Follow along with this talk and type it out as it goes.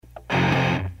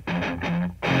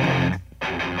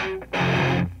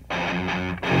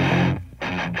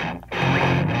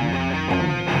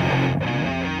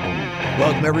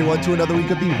Welcome, everyone, to another week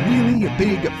of the Really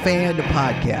Big Fan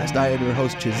Podcast. I am your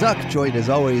host, Chizuk, joined as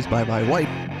always by my wife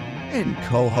and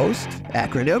co-host,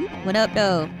 Acronym. What up,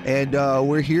 though? And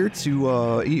we're here to,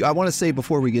 I want to say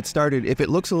before we get started, if it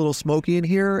looks a little smoky in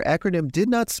here, Acronym did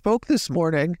not smoke this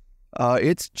morning.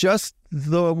 It's just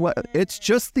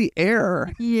the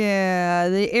air. Yeah,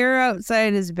 the air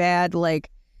outside is bad. Like,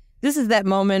 this is that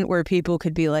moment where people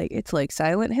could be like, it's like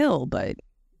Silent Hill, but...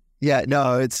 Yeah,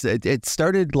 no, it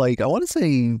started like, I want to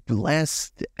say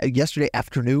yesterday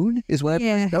afternoon is when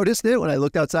I noticed it, when I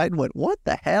looked outside and went, what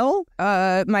the hell?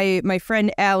 My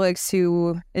friend Alex,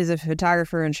 who is a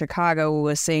photographer in Chicago,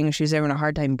 was saying she's having a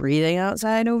hard time breathing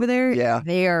outside over there. Yeah.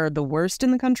 They are the worst in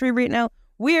the country right now.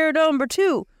 We're number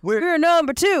two. We're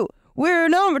number two. We're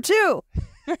number two.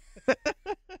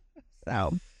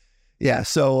 So... Yeah,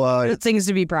 so... things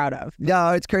to be proud of. No,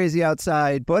 it's crazy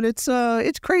outside, but it's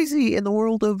crazy in the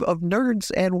world of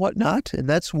nerds and whatnot, and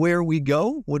that's where we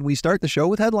go when we start the show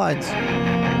with headlines.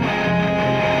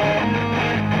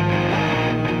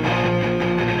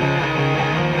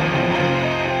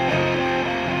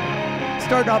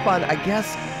 Starting off on, I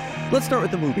guess, let's start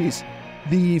with the movies.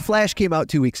 The Flash came out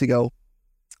 2 weeks ago.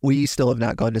 We still have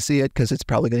not gone to see it because it's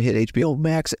probably going to hit HBO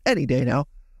Max any day now.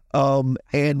 And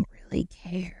I don't really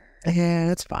care. Yeah,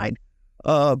 that's fine.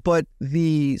 But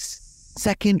the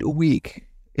second week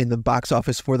in the box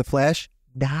office for The Flash,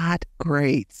 not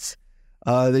great.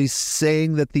 They're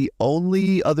saying that the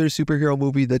only other superhero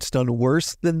movie that's done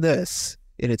worse than this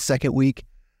in its second week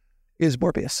is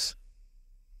Morbius.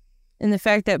 And the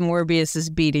fact that Morbius is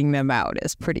beating them out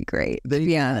is pretty great, to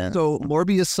be honest. So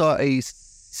Morbius saw a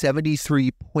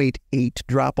 73.8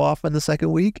 drop-off in the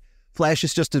second week. Flash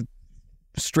is just a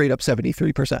straight up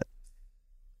 73%.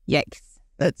 Yikes.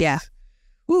 Yeah.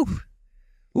 Oof.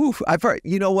 I've heard,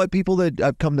 you know what, people that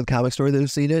have come to the comic store that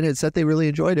have seen it had said they really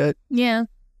enjoyed it. Yeah.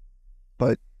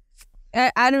 But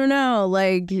I don't know.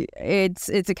 Like, it's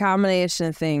a combination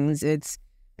of things. It's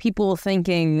people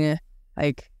thinking,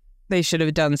 like, they should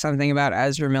have done something about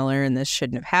Ezra Miller and this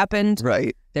shouldn't have happened.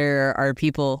 Right. There are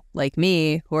people like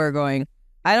me who are going,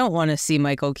 I don't want to see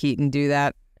Michael Keaton do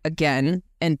that again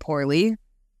and poorly.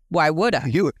 Why would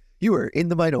I? You are in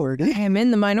the minority. I am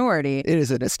in the minority. It is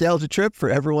a nostalgia trip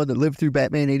for everyone that lived through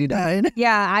Batman 89.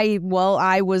 Yeah, I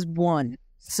was one.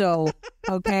 So,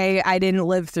 okay, I didn't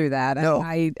live through that. No.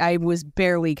 I was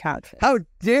barely conscious. How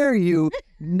dare you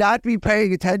not be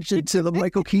paying attention to the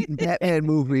Michael Keaton Batman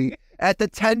movie at the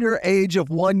tender age of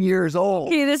 1 year old?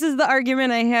 Okay, this is the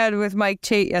argument I had with Mike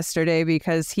Chait yesterday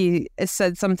because he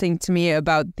said something to me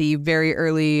about the very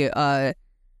early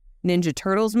Ninja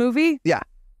Turtles movie. Yeah.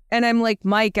 And I'm like,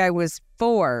 Mike, I was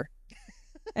 4.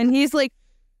 And he's like,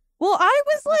 well, I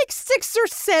was like 6 or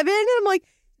 7. And I'm like,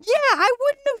 yeah, I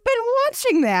wouldn't have been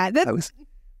watching that.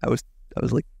 I was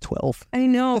like 12. I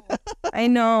know.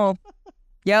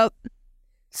 Yep.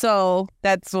 So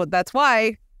that's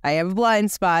why I have a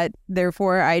blind spot.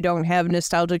 Therefore, I don't have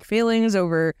nostalgic feelings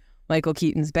over Michael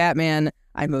Keaton's Batman.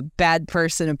 I'm a bad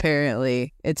person,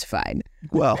 apparently. It's fine.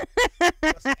 Well,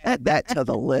 add that to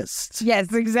the list.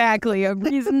 Yes, exactly.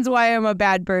 Reasons why I'm a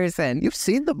bad person. You've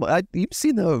seen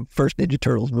the first Ninja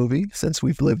Turtles movie since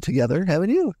we've lived together,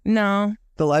 haven't you? No.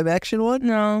 The live action one?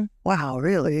 No. Wow,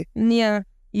 really? Yeah.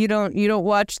 You don't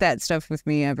watch that stuff with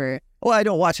me ever. Well, I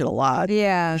don't watch it a lot.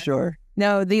 Yeah. Sure.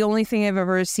 No, the only thing I've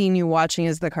ever seen you watching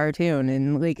is the cartoon.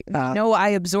 And I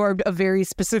absorbed a very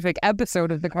specific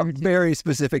episode of the cartoon. A very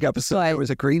specific episode. There was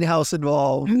a greenhouse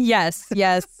involved. Yes.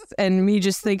 And me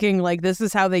just thinking, like, this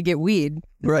is how they get weed.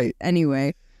 Right.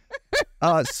 Anyway.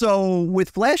 So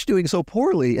with Flash doing so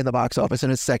poorly in the box office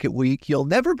in its second week, you'll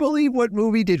never believe what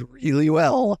movie did really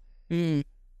well.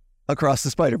 Across the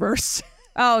Spider-Verse.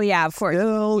 Oh, yeah, of course.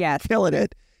 Still killing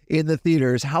it in the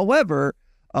theaters. However...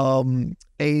 what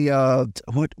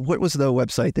was the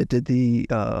website that did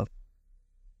a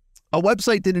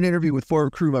website did an interview with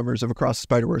 4 crew members of Across the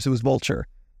Spider-Verse. It was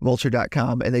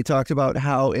vulture.com, and they talked about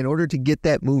how in order to get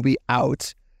that movie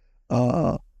out,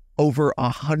 over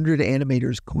 100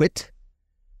 animators quit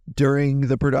during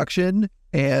the production,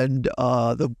 and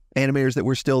the animators that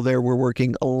were still there were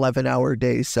working 11-hour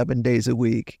days, 7 days a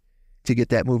week to get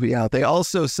that movie out. They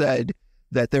also said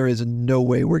that there is no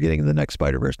way we're getting the next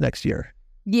Spider-Verse next year.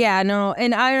 Yeah, no,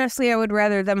 and honestly, I would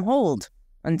rather them hold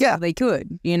until they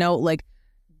could, like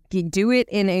do it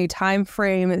in a time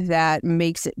frame that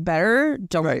makes it better.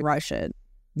 Don't rush it.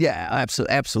 Yeah,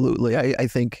 absolutely. I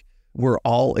think we're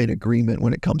all in agreement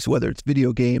when it comes to whether it's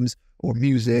video games or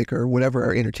music or whatever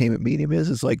our entertainment medium is.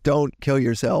 It's like, don't kill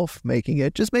yourself making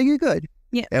it, just make it good.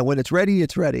 Yeah. And when it's ready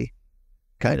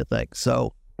kind of thing.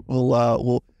 So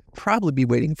we'll probably be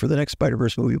waiting for the next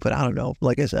Spider-Verse movie, but I don't know.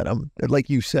 Like I said, like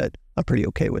you said, I'm pretty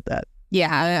okay with that.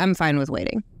 Yeah, I'm fine with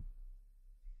waiting.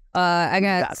 I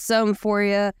got some for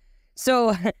you.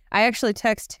 So I actually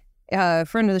text a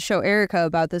friend of the show, Erica,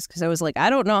 about this because I was like, I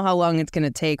don't know how long it's going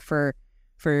to take for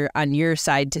on your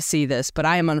side to see this, but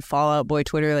I am on Fallout Boy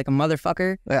Twitter like a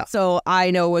motherfucker. Yeah. So I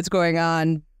know what's going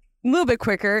on a little bit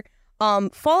quicker.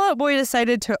 Fallout Boy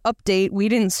decided to update We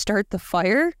Didn't Start the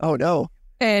Fire. Oh, no.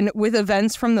 And with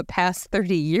events from the past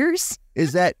 30 years.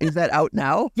 Is that out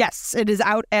now? Yes, it is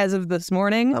out as of this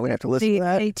morning. I'm going to have to listen to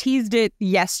that. They teased it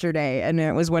yesterday, and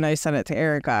it was when I sent it to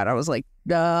Erica, and I was like,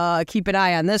 keep an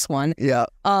eye on this one. Yeah.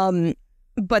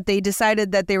 But they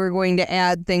decided that they were going to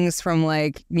add things from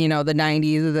like, the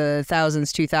 90s, the 1000s,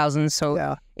 2000s.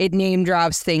 So it name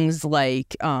drops things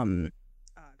like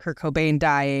Kurt Cobain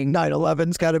dying.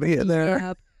 9/11's got to be in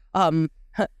there. Yep.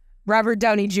 Robert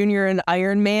Downey Jr. and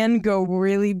Iron Man go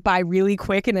really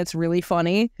quick, and it's really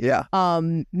funny. Yeah.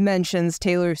 Mentions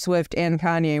Taylor Swift and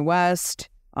Kanye West,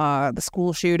 the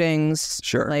school shootings.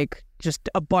 Sure. Like just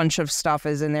a bunch of stuff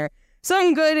is in there.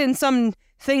 Some good and some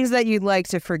things that you'd like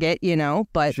to forget,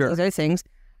 but sure. Those are things.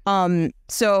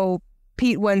 So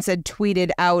Pete Wentz had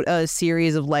tweeted out a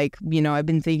series of like, I've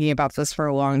been thinking about this for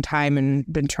a long time and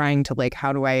been trying to like,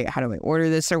 how do I order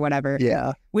this or whatever?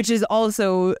 Yeah. Which is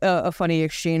also a funny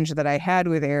exchange that I had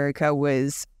with Erica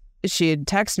was she had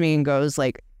texted me and goes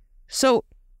like, so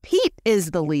Pete is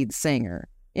the lead singer.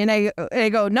 And I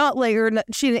go, not like,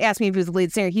 she didn't ask me if he was the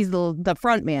lead singer. He's the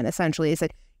front man, essentially. I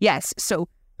said, yes. So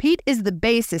Pete is the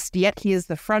bassist, yet he is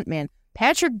the front man.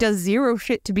 Patrick does zero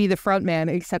shit to be the front man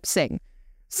except sing.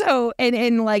 So,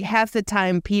 and like half the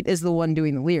time, Pete is the one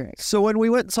doing the lyrics. So when we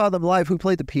went and saw them live, who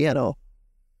played the piano?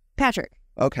 Patrick.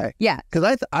 Okay. Yeah.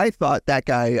 Because I thought that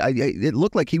guy, it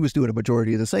looked like he was doing a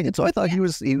majority of the singing, so I thought he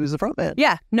was the front man.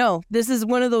 Yeah. No, this is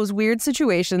one of those weird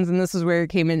situations, and this is where it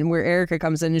came in, where Erica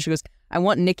comes in and she goes, I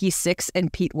want Nikki Sixx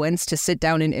and Pete Wentz to sit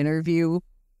down and interview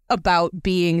about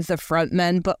being the front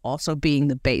men, but also being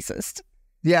the bassist.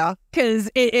 Yeah. Because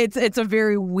it's a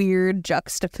very weird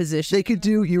juxtaposition. They could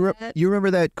do, you remember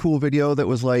that cool video that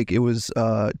was like, it was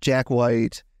Jack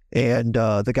White and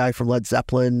the guy from Led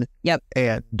Zeppelin. Yep.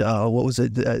 And what was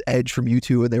it, Edge from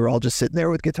U2, and they were all just sitting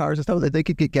there with guitars and stuff. That they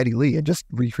could get Geddy Lee and just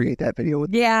recreate that video.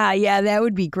 Yeah, that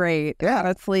would be great. Yeah.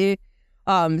 Honestly.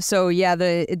 So yeah,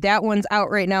 that one's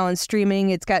out right now on streaming.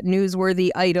 It's got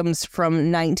newsworthy items from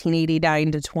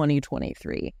 1989 to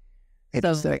 2023.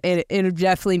 So it'd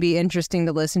definitely be interesting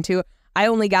to listen to. I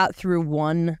only got through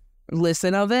one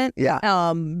listen of it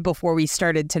before we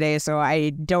started today, so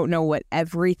I don't know what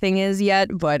everything is yet,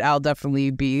 but I'll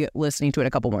definitely be listening to it a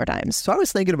couple more times. So I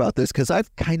was thinking about this because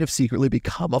I've kind of secretly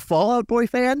become a Fall Out Boy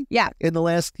fan. Yeah. In the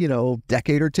last,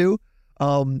 decade or two.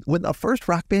 When the first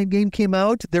Rock Band game came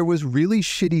out, there was really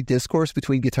shitty discourse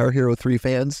between Guitar Hero 3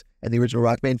 fans and the original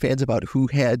Rock Band fans about who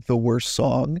had the worst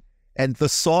song. And the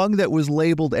song that was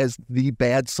labeled as the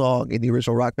bad song in the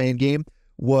original Rock Band game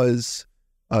was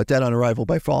Dead on Arrival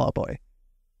by Fall Out Boy.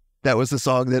 That was the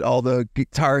song that all the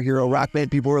Guitar Hero Rock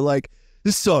Band people were like,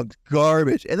 this song's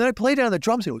garbage. And then I played it on the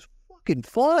drums and it was fucking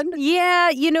fun. Yeah,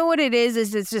 you know what it is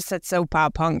it's just it's so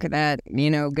pop punk that,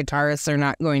 guitarists are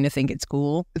not going to think it's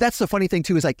cool. That's the funny thing,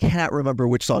 too, is I cannot remember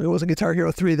which song it was in Guitar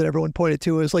Hero 3 that everyone pointed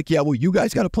to. It was like, yeah, well, you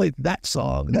guys got to play that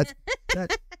song.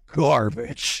 That's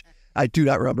garbage. I do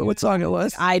not remember what song it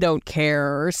was. I don't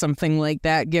care or something like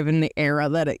that, given the era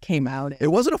that it came out in.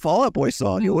 It wasn't a Fall Out Boy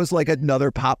song. It was like another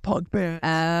pop punk band.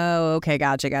 Oh, okay.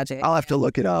 Gotcha. I'll have to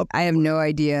look it up. I have no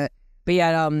idea. But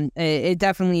yeah, it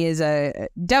definitely is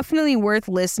definitely worth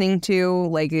listening to.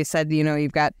 Like you said,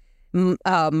 you've got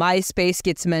MySpace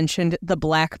gets mentioned. The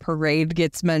Black Parade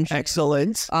gets mentioned.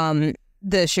 Excellent.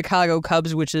 The Chicago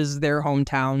Cubs, which is their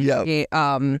hometown.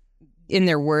 Yeah. In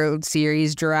their World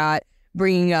Series drought.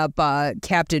 Bringing up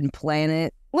Captain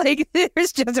Planet. Like,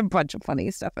 there's just a bunch of funny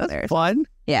stuff in there. Fun.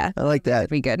 Yeah. I like that.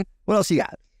 Be good. What else you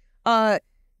got?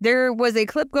 There was a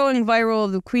clip going viral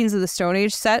of the Queens of the Stone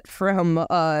Age set from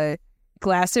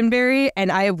Glastonbury,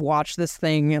 and I have watched this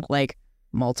thing, like,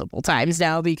 multiple times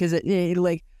now because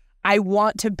I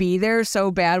want to be there so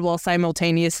bad while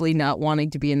simultaneously not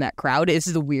wanting to be in that crowd. It's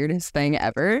the weirdest thing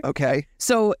ever. Okay.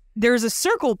 So there's a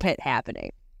circle pit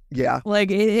happening. Yeah.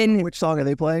 Like in which song are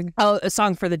they playing? Oh, a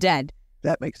song for the dead.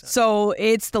 That makes sense. So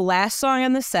it's the last song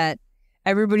on the set.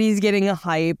 Everybody's getting a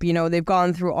hype. They've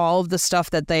gone through all of the stuff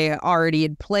that they already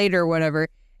had played or whatever.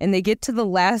 And they get to the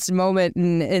last moment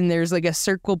and there's like a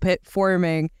circle pit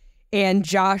forming. And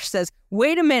Josh says,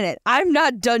 wait a minute. I'm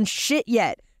not done shit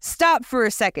yet. Stop for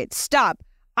a second. Stop.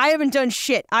 I haven't done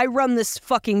shit. I run this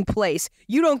fucking place.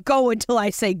 You don't go until I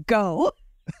say go.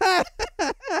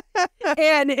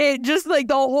 And it just like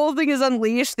the whole thing is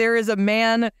unleashed. There is a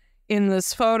man in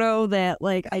this photo that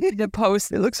like I need to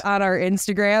post on our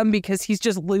Instagram because he's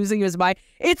just losing his mind.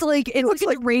 It looks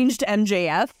like ranged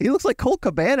MJF. He looks like Colt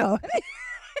Cabana.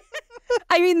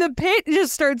 I mean, the pit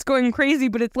just starts going crazy,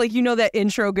 but it's like, that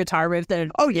intro guitar riff that,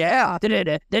 oh, yeah.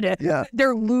 Yeah.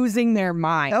 They're losing their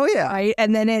mind. Oh, yeah. Right?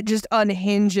 And then it just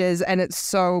unhinges, and it's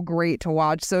so great to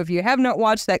watch. So if you have not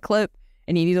watched that clip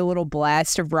and you need a little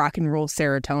blast of rock and roll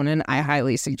serotonin, I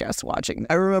highly suggest watching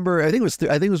that. I remember, I think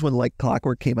it was when like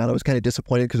Clockwork came out. I was kind of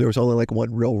disappointed because there was only like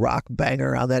one real rock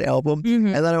banger on that album. Mm-hmm.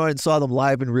 And then I went and saw them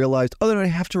live and realized, they don't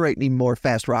have to write any more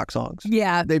fast rock songs.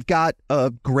 Yeah. They've got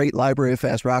a great library of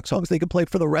fast rock songs they can play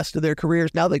for the rest of their careers.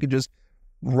 Now they can just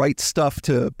write stuff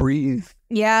to breathe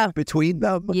between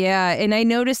them. Yeah. And I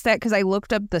noticed that because I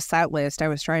looked up the set list. I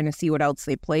was trying to see what else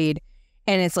they played.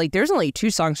 And it's like, there's only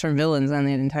 2 songs from Villains on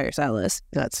that entire set list.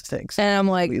 That stinks. And I'm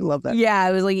like, we love that. Yeah,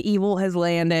 it was like Evil Has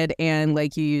Landed and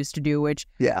Like You Used to Do, which,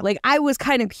 like, I was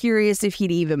kind of curious if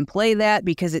he'd even play that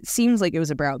because it seems like it was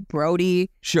about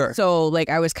Brody. Sure. So, like,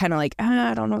 I was kind of like,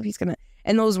 I don't know if he's going to.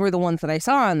 And those were the ones that I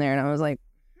saw on there. And I was like,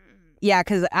 yeah,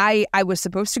 because I was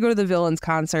supposed to go to the Villains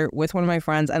concert with one of my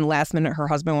friends, and last minute her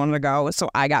husband wanted to go, so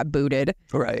I got booted.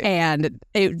 Right. And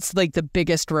it's like the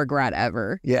biggest regret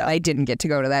ever. Yeah. I didn't get to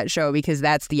go to that show because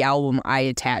that's the album I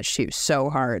attached to so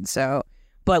hard. So,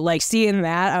 but like seeing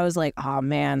that, I was like, oh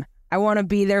man, I want to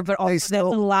be there, but also that's a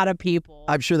lot of people.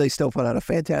 I'm sure they still put on a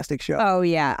fantastic show. Oh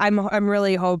yeah, I'm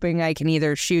really hoping I can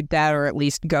either shoot that or at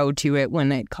least go to it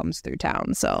when it comes through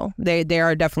town. So they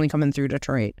are definitely coming through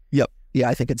Detroit. Yep. Yeah,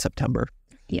 I think in September.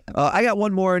 Yeah. I got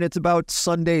one more, and it's about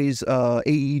Sunday's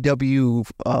AEW,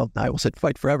 I will say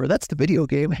Fight Forever. That's the video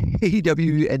game.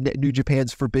 AEW and New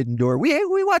Japan's Forbidden Door.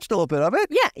 We watched a little bit of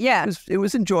it. Yeah. It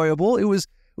was enjoyable. It was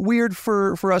weird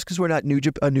for us because we're not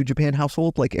a New Japan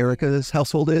household like Erica's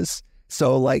household is.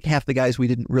 So, like, half the guys we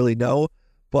didn't really know.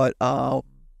 But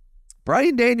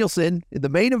Bryan Danielson in the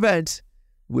main event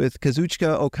with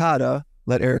Kazuchika Okada,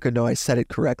 let Erica know I said it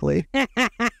correctly,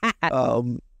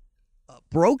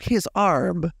 broke his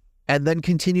arm and then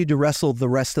continued to wrestle the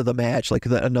rest of the match, like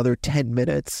another 10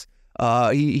 minutes.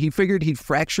 He figured he'd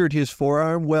fractured his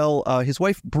forearm. Well, his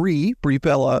wife, Brie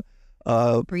Bella,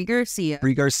 Brie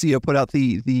Garcia put out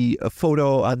the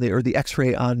photo on the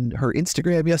X-ray on her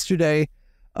Instagram yesterday,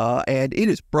 and it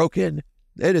is broken.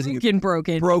 It is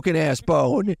broken ass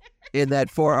bone in that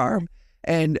forearm.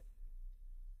 And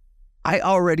I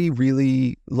already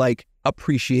really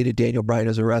appreciated Daniel Bryan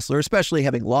as a wrestler, especially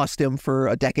having lost him for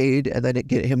a decade and then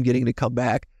him getting to come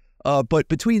back. But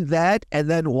between that and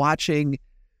then watching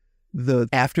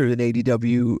after an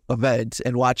AEW event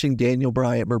and watching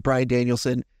Bryan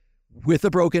Danielson with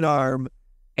a broken arm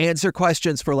answer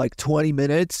questions for like 20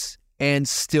 minutes and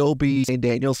still be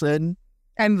Danielson.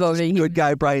 I'm voting. Good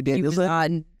guy, Bryan Danielson.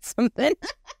 On something.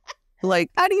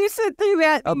 How do you sit through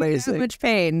that? Amazing. So much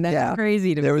pain. That's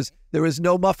crazy to me. There was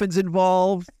no muffins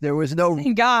involved. There was no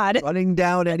Thank God running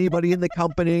down anybody in the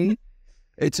company.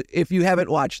 If you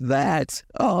haven't watched that,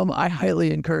 I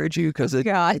highly encourage you because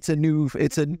it's a new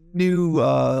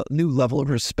level of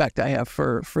respect I have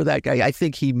for that guy. I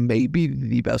think he may be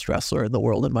the best wrestler in the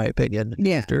world, in my opinion.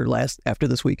 Yeah. After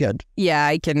this weekend. Yeah,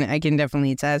 I can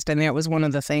definitely attest, and that was one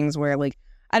of the things where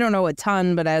I don't know a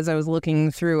ton, but as I was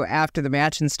looking through after the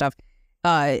match and stuff,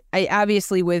 I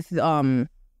obviously with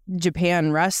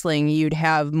Japan wrestling, you'd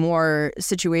have more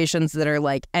situations that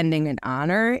are ending in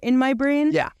honor in my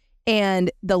brain. Yeah.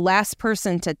 And the last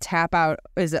person to tap out,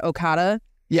 is it Okada?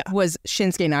 Yeah. Was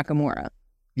Shinsuke Nakamura.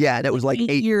 Yeah, and it was 8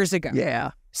 years ago.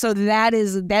 Yeah. So that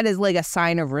is a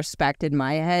sign of respect in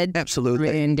my head.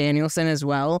 Absolutely. And Danielson as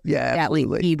well. Yeah,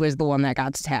 absolutely. That he was the one that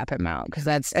got to tap him out because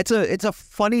it's a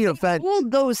funny event.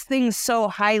 Hold those things so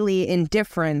highly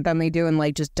indifferent than they do in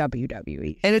just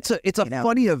WWE. And it's a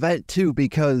funny event too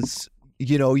because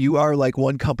you are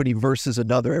one company versus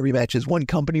another. Every match is one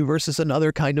company versus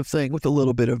another kind of thing with a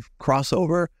little bit of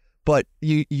crossover. But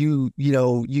you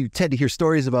tend to hear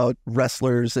stories about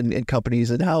wrestlers and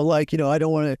companies and how I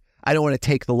don't want to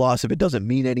take the loss if it doesn't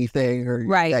mean anything or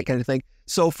that kind of thing.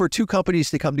 So for two companies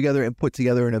to come together and put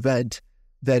together an event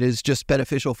that is just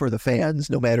beneficial for the fans,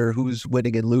 no matter who's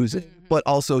winning and losing, but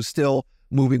also still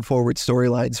moving forward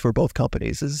storylines for both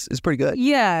companies is pretty good.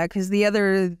 Yeah, because the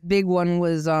other big one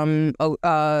was Will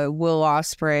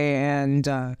Ospreay and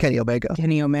Kenny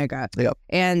Omega. Yep.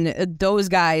 And those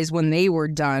guys, when they were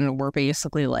done, were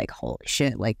basically holy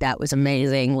shit, that was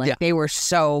amazing. They were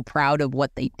so proud of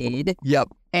what they did. Yep.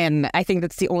 And I think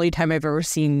that's the only time I've ever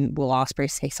seen Will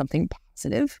Ospreay say something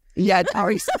positive. Yeah,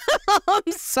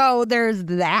 so there's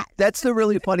that. that's the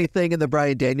really funny thing in the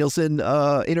Bryan Danielson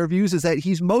interviews is that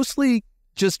he's mostly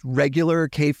just regular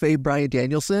kayfabe Bryan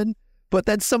Danielson. But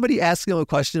then somebody asks him a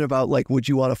question about, like, would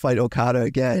you want to fight Okada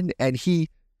again? And he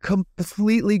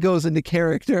completely goes into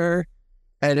character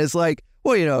and is like,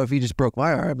 well, you know, if he just broke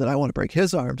my arm, then I want to break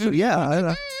his arm. So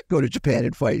yeah, I'd go to Japan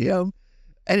and fight him.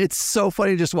 And it's so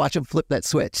funny to just watch him flip that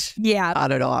switch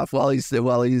on and off while he's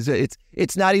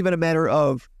it's not even a matter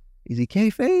of is he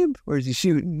kayfabe or is he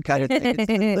shooting kind of thing.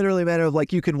 It's literally a matter of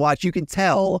like you can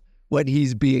tell when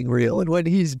he's being real and when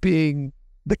he's being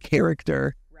the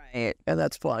character. Right. And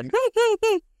that's fun.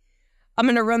 I'm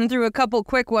gonna run through a couple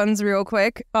quick ones real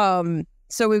quick.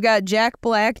 So we've got Jack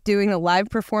Black doing a live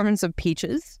performance of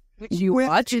Peaches, which you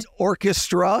watched. An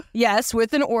orchestra. Yes,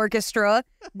 with an orchestra,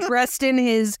 dressed in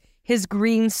his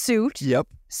green suit. Yep.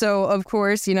 So, of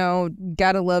course, you know,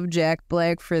 gotta love Jack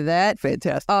Black for that.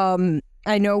 Fantastic.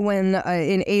 I know when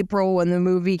in April when the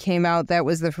movie came out, that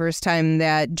was the first time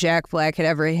that Jack Black had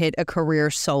ever hit a career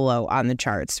solo on the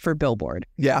charts for Billboard.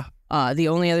 Yeah. The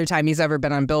only other time he's ever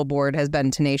been on Billboard has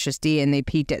been Tenacious D, and they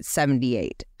peaked at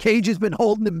 78. Cage has been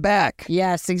holding him back.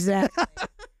 Yes, exactly.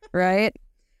 Right?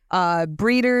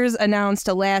 Breeders announced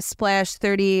a Last Splash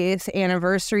 38th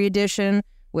anniversary edition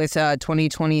with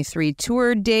 2023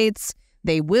 tour dates.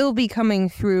 They will be coming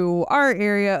through our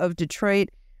area of Detroit.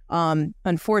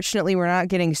 Unfortunately, we're not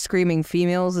getting Screaming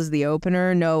Females as the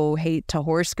opener. No hate to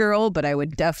Horse Girl, but I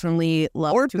would definitely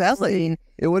love Or to Belly.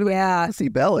 It would have been Yeah. to see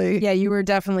Belly. Yeah, you were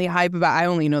definitely hype about. I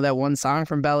only know that one song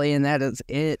from Belly, and that is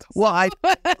it. Well,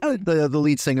 the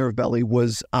lead singer of Belly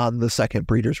was on the second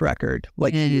Breeders record.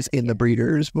 Like he's in the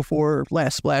Breeders before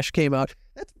Last Splash came out.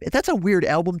 That's a weird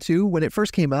album too. When it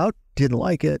first came out, didn't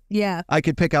like it. Yeah. I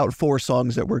could pick out 4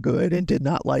 songs that were good and did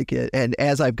not like it. And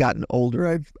as I've gotten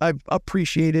older, I've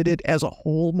appreciated it as a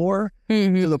whole more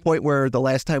to the point where the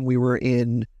last time we were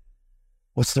in,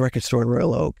 what's the record store in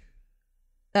Royal Oak?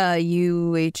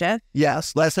 UHF.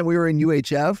 Yes, last time we were in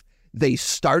UHF, they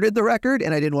started the record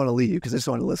and I didn't want to leave because I just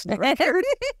wanted to listen to the record.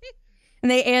 And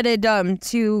they added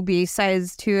 2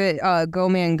 B-sides to it. Go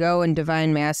Man Go and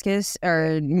Divine Mascus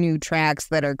are new tracks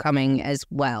that are coming as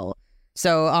well.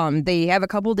 So they have a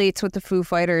couple dates with the Foo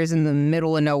Fighters in the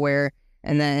middle of nowhere,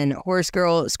 and then Horse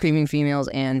Girl, Screaming Females,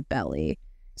 and Belly.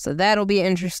 So that'll be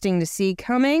interesting to see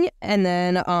coming. And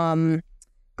then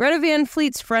Greta Van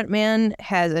Fleet's frontman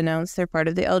has announced they're part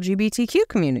of the LGBTQ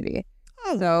community.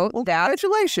 Oh, so well, that's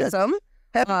congratulations. awesome.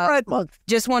 Happy Pride Month.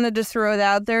 Just wanted to throw it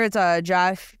out there. It's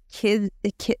Josh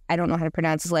I don't know how to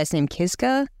pronounce his last name.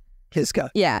 Kiska?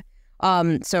 Yeah.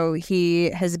 So he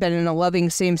has been in a loving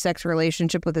same-sex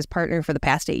relationship with his partner for the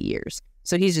past 8 years.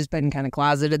 So he's just been kind of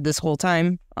closeted this whole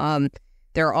time.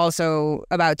 They're also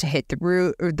about to hit the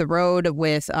road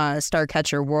with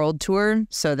Starcatcher World Tour.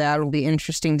 So that'll be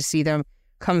interesting to see them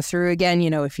come through again, you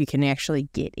know, if you can actually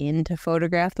get in to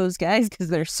photograph those guys because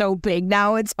they're so big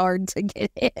now, it's hard to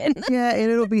get in. Yeah,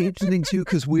 and it'll be interesting too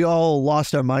because we all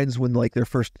lost our minds when like their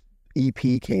first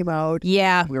EP came out.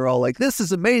 Yeah. We were all like, this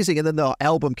is amazing. And then the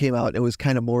album came out and it was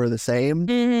kind of more of the same.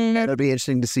 Mm-hmm. It'll be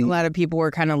interesting to see. A lot of people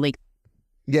were kind of like,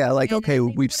 yeah, like, and okay, they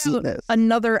we've put seen out this.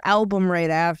 Another album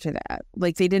right after that.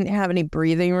 Like they didn't have any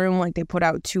breathing room. Like they put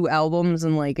out 2 albums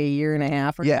in like a year and a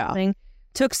half or something.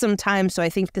 Took some time, so I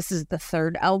think this is the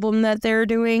 3rd album that they're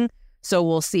doing. So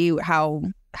we'll see how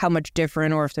much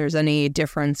different or if there's any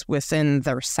difference within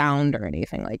their sound or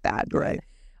anything like that. Right.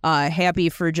 Happy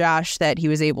for Josh that he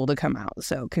was able to come out.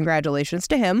 So congratulations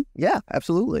to him. Yeah,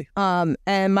 absolutely.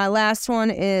 And my last one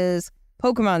is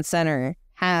Pokemon Center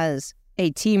has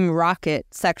a Team Rocket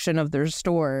section of their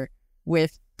store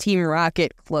with Team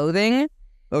Rocket clothing.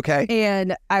 Okay.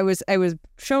 And I was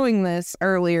showing this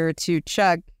earlier to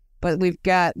Chuck. But we've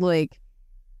got, like,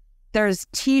 there's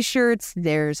T-shirts,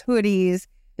 there's hoodies,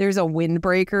 there's a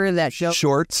windbreaker that goes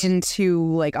shorts into,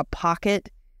 like, a pocket,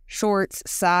 shorts,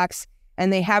 socks,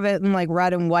 and they have it in, like,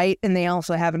 red and white, and they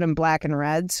also have it in black and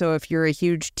red. So if you're a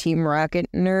huge Team Rocket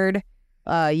nerd,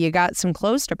 you got some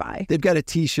clothes to buy. They've got a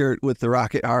T-shirt with the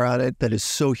Rocket R on it that is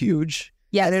so huge.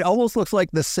 Yeah. And it almost looks like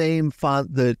the same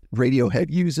font that Radiohead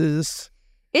uses.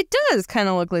 It does kind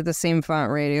of look like the same font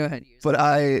Radiohead uses. But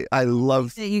I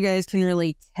love that you guys can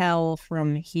really tell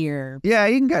from here. Yeah,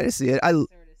 you can kind of see it.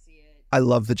 I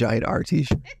love the giant R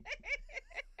t-shirt.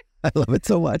 I love it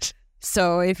so much.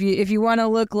 So if you want to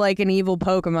look like an evil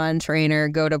Pokemon trainer,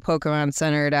 go to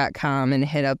PokemonCenter.com and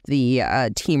hit up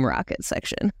the Team Rocket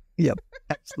section. Yep,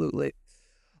 absolutely.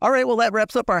 All right, well, that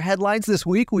wraps up our headlines this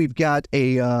week. We've got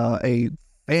a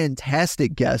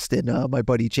fantastic guest in my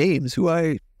buddy James, who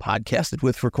I podcasted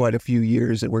with for quite a few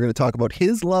years. And we're going to talk about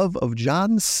his love of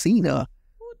John Cena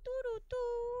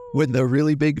when the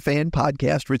Really Big Fan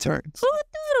podcast returns.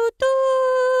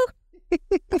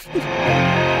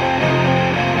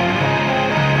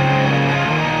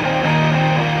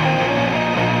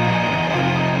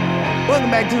 Welcome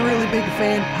back to the Really Big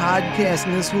Fan podcast.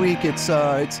 And this week, it's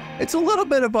a little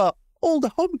bit of a old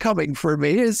homecoming for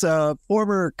me. As a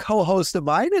former co-host of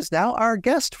mine is now our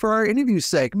guest for our interview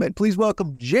segment. Please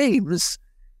welcome James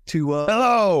to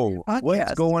hello.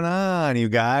 What's going on, you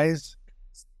guys?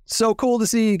 So cool to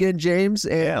see you again, James.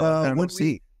 And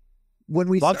when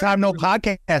we long time no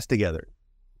podcast together.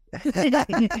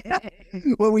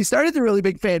 When we started the Really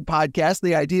Big Fan podcast,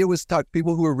 the idea was to talk to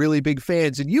people who are really big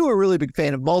fans, and you are a really big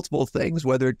fan of multiple things,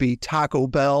 whether it be Taco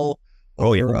Bell.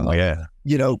 Oh yeah.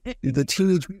 You know, the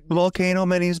Teenage Volcano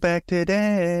Mini's back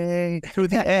today through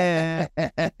the air.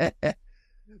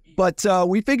 But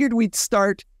we figured we'd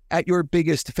start at your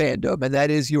biggest fandom, and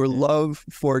that is your love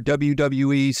for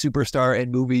WWE superstar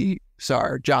and movie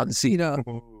star John Cena.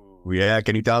 Ooh, yeah,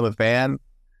 can you tell I'm a fan?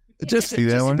 Just see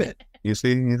that one? You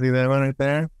see that one right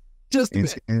there? Just you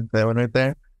see that one right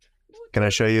there? Can I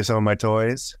show you some of my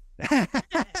toys? How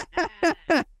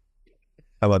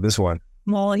about this one?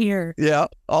 I'm all here. Yeah,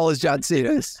 all is John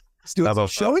Cena's. Let's do it.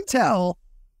 Show and tell.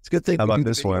 It's a good thing. How about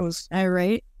this one? All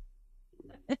right.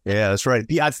 Yeah, that's right.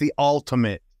 That's the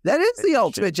ultimate. That is the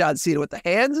ultimate John Cena with the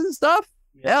hands and stuff.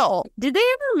 Hell. Did they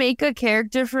ever make a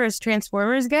character for his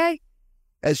Transformers guy?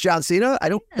 As John Cena? I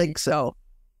don't think so.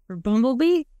 For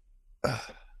Bumblebee?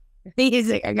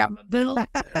 He's like, I got my bill.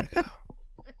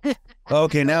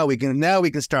 Okay, now we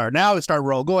can start. Now we start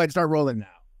roll. Go ahead and start rolling now.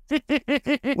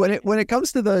 When it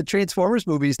comes to the Transformers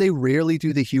movies, they rarely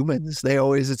do the humans.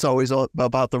 It's always all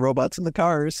about the robots and the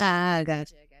cars. Ah,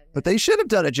 gotcha. But they should have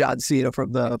done a John Cena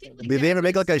from the. Did they ever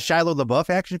make like a Shia LaBeouf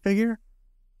action figure?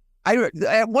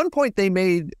 At one point they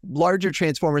made larger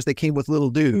Transformers that came with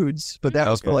little dudes, but that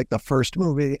was for like the first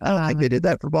movie. I don't think they did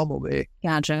that for Bumblebee.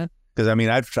 Gotcha. Because I mean,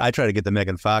 I try to get the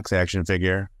Megan Fox action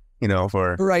figure,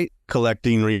 for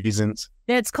collecting reasons.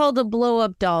 It's called a blow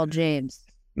up doll, James.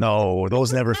 No,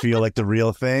 those never feel like the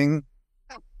real thing.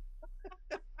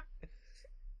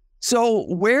 So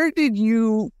where did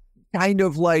you kind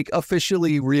of like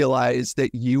officially realize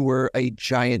that you were a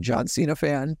giant John Cena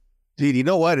fan? Dude, you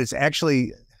know what? It's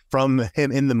actually from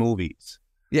him in the movies.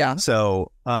 Yeah.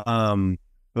 So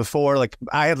before, like,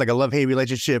 I had like a love-hate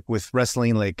relationship with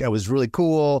wrestling. Like, I was really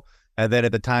cool. And then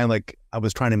at the time, like, I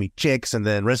was trying to meet chicks, and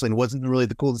then wrestling wasn't really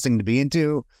the coolest thing to be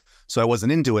into. So I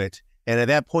wasn't into it. And at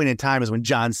that point in time is when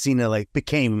John Cena like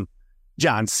became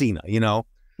John Cena,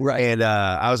 Right. And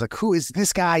I was like, who is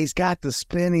this guy? He's got the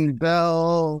spinning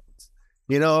belt,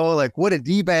 like, what a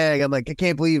D-bag. I'm like, I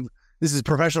can't believe this is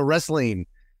professional wrestling.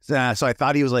 So I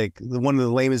thought he was like one of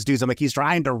the lamest dudes. I'm like, he's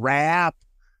trying to rap.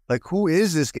 Like, who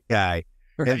is this guy?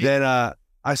 Right. And then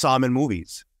I saw him in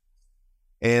movies,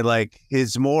 and like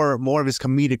his more of his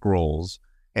comedic roles.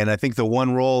 And I think the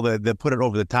one role that put it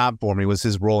over the top for me was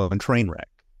his role in Trainwreck.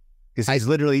 Because he's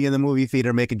literally in the movie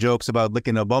theater making jokes about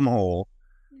licking a bumhole.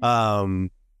 And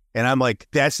I'm like,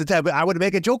 that's the type I would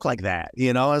make a joke like that.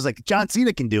 I was like, John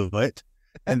Cena can do it.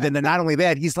 And then not only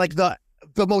that, he's like the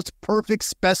most perfect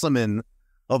specimen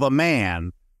of a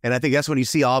man. And I think that's when you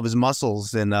see all of his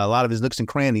muscles and a lot of his nooks and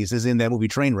crannies is in that movie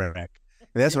Trainwreck. And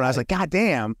that's when I was like, God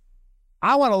damn,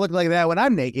 I want to look like that when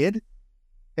I'm naked.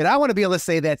 And I want to be able to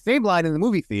say that same line in the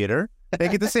movie theater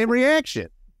and get the same reaction.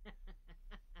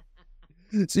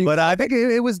 But I think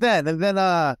it was then. And then,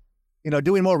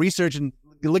 doing more research and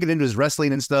looking into his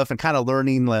wrestling and stuff and kind of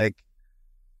learning like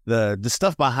the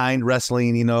stuff behind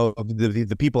wrestling,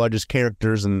 the people are just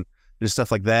characters and just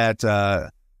stuff like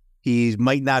that. He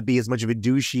might not be as much of a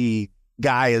douchey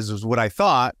guy as what I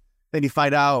thought. Then you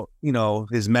find out,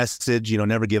 his message,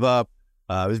 never give up.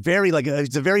 It was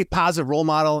it's a very positive role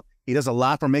model. He does a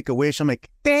lot for Make-A-Wish. I'm like,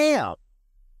 damn,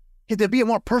 could there be a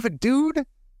more perfect dude?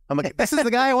 I'm like, this is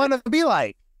the guy I want to be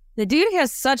like. The dude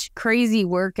has such crazy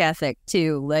work ethic,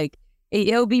 too. Like,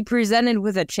 he'll be presented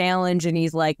with a challenge, and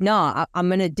he's like, no, I'm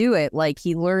going to do it. Like,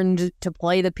 he learned to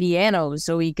play the piano,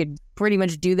 so he could pretty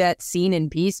much do that scene in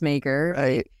Peacemaker.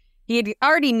 Right. He had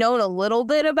already known a little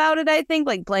bit about it, I think,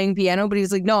 like playing piano, but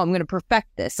he's like, no, I'm going to perfect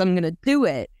this. I'm going to do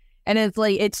it. And it's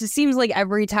like, it just seems like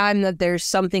every time that there's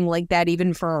something like that,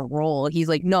 even for a role, he's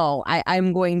like, no,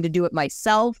 I'm going to do it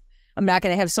myself. I'm not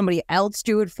going to have somebody else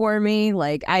do it for me.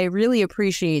 Like, I really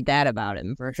appreciate that about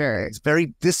him, for sure. It's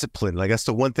very disciplined. Like, that's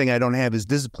the one thing I don't have is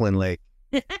discipline. Like,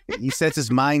 he sets his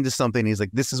mind to something. He's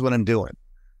like, this is what I'm doing.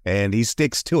 And he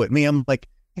sticks to it. Me, I'm like,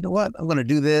 you know what? I'm going to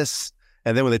do this.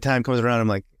 And then when the time comes around, I'm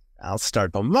like, I'll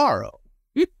start tomorrow.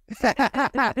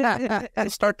 I'll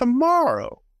start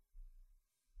tomorrow.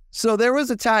 So there was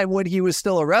a time when he was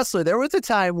still a wrestler. There was a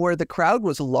time where the crowd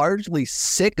was largely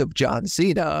sick of John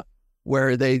Cena,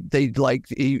 where they like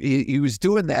he was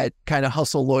doing that kind of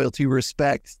hustle, loyalty,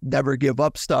 respect, never give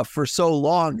up stuff for so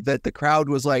long that the crowd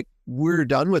was like, we're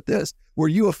done with this. Were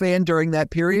you a fan during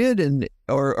that period, and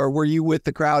or were you with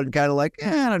the crowd and kind of like,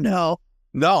 I don't know?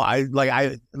 No, I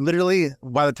literally,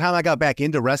 by the time I got back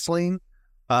into wrestling,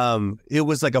 it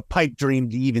was like a pipe dream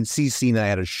to even see Cena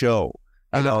at a show.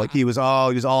 You know, like he was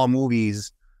all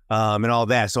movies, and all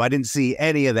that. So I didn't see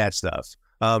any of that stuff.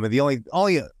 And the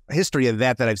only history of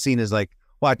that I've seen is like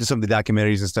watching some of the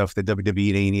documentaries and stuff that WWE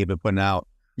and A&E have been putting out,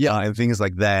 and things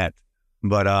like that.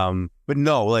 But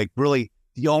no, like really,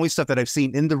 the only stuff that I've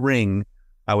seen in the ring,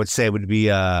 I would say would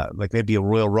be like maybe a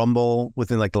Royal Rumble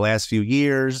within like the last few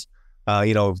years.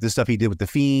 You know, the stuff he did with the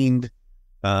Fiend,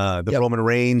 the Roman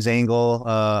Reigns angle.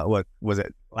 What was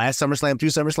it? Last SummerSlam, 2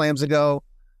 SummerSlams ago.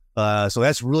 So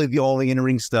that's really the only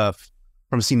in-ring stuff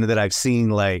from Cena that I've seen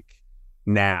like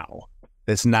now.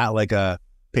 It's not like a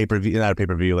pay-per-view, not a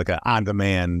pay-per-view, like a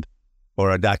on-demand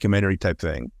or a documentary type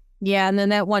thing. Yeah, and then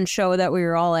that one show that we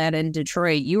were all at in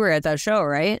Detroit, you were at that show,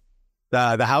 right?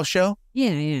 The house show?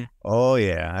 Yeah. Oh,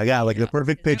 yeah. I got like the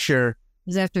perfect picture. It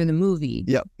was after the movie.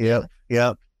 Yep.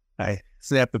 I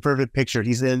snapped the perfect picture.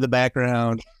 He's in the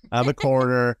background, on the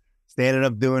corner, standing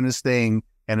up doing his thing.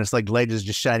 And it's like light is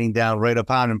just shining down right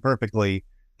upon him perfectly.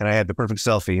 And I had the perfect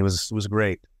selfie. It was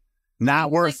great.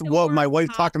 Not worth what my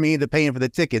wife talked me into paying for the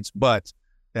tickets, but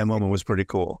that moment was pretty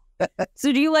cool.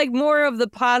 So do you like more of the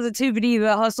positivity,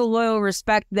 the hustle, loyal,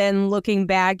 respect than looking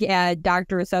back at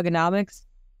Dr. Thugonomics?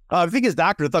 I think his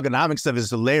Dr. Thugonomics stuff is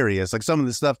hilarious. Like some of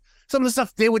the stuff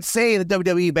they would say in the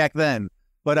WWE back then.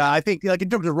 But I think like in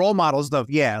terms of role model stuff,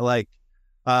 like,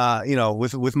 you know,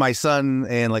 with my son,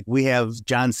 and like we have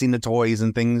John Cena toys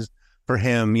and things for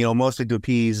him, you know, mostly to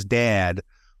appease dad.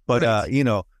 But, you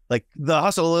know, like the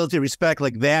hustle, loyalty, respect,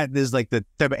 like that is like the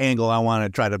type of angle I want to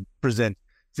try to present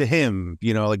to him.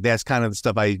 You know, like that's kind of the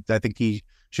stuff I think he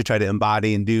should try to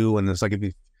embody and do. And it's like,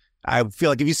 I feel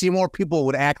like if you see more people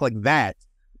would act like that,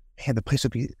 man,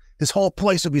 this whole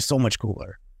place would be so much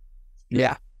cooler.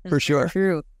 Yeah, for sure.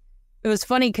 True. It was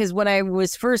funny because when I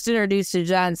was first introduced to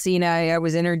John Cena, I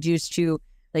was introduced to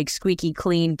like squeaky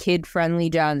clean,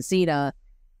 kid-friendly John Cena.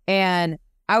 And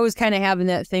I was kind of having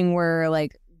that thing where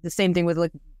like the same thing with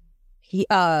like he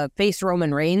faced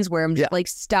Roman Reigns, where I'm just like,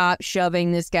 stop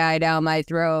shoving this guy down my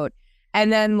throat.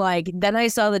 And then I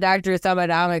saw the Dr.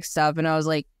 Thugonomics stuff and I was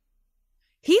like,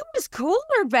 he was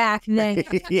cooler back then.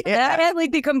 I had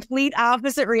like the complete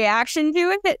opposite reaction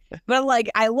to it. But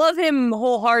like, I love him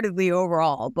wholeheartedly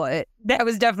overall. But that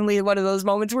was definitely one of those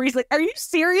moments where he's like, are you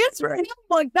serious right now?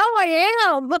 I'm like, no, I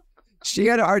am. She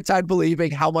had a hard time believing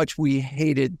how much we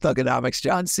hated Thugonomics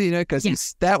John Cena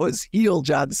because that was heel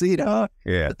John Cena.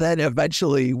 Yeah. But then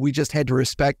eventually we just had to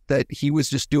respect that he was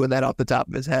just doing that off the top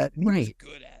of his head. He was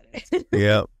good at it.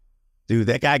 Yeah. Dude,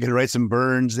 that guy could write some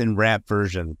Burns in rap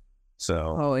version.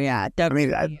 So. Oh, yeah.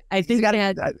 Definitely. I mean, I think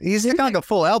he's got like a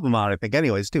full album out, I think,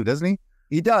 anyways, too, doesn't he?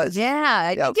 He does.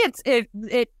 Yeah. I think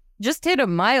it just hit a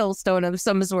milestone of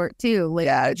some sort, too.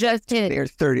 Like, just hit. They're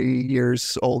 30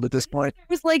 years old at this point. It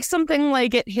was like something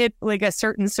like it hit like a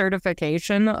certain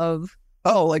certification of.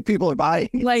 Oh, like people are buying.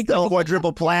 Like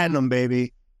quadruple platinum,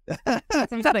 baby.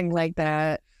 Something like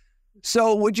that.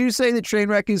 So would you say that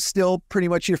Trainwreck is still pretty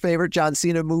much your favorite John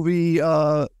Cena movie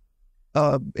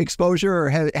exposure, or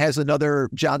has another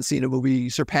John Cena movie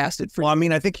surpassed it for you? Well, I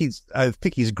mean, I think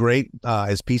he's great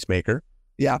as Peacemaker.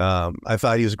 Yeah. I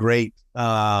thought he was great, you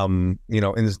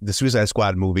know, in the Suicide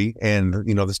Squad movie and,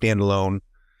 you know, the standalone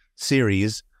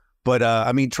series. But,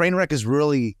 I mean, Trainwreck is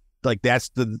really, like, that's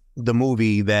the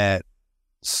movie that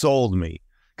sold me.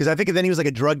 Because I think then he was like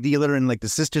a drug dealer in, like, the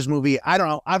Sisters movie. I don't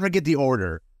know. I forget the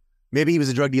order. Maybe he was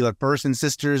a drug dealer first in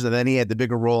Sisters, and then he had the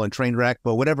bigger role in Trainwreck.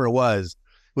 But whatever it was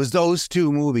those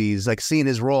two movies, like, seeing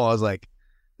his role, I was like,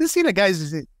 this Cena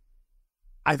guy's,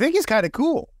 I think he's kind of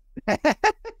cool.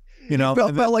 You know,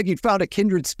 felt like you'd found a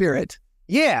kindred spirit.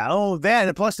 Yeah. Oh, that.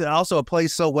 And plus, it also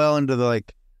plays so well into the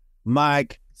like my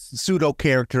pseudo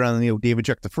character on David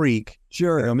Chuck the Freak.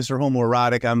 Sure. You know, Mr.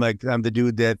 Homoerotic. I'm the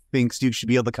dude that thinks you should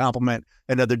be able to compliment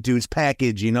another dude's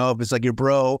package. You know, if it's like your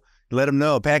bro, let him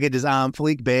know package is on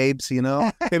fleek, babes. You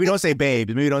know, maybe don't say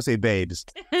babes. Maybe don't say babes.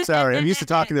 Sorry, I'm used to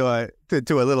talking to a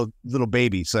little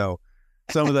baby, so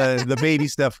some of the baby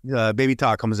stuff, baby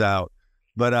talk comes out.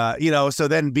 But, you know, so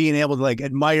then being able to, like,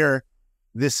 admire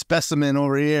this specimen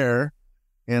over here,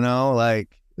 you know, like,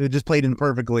 it just played in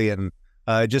perfectly and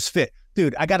it just fit.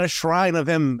 dude, I got a shrine of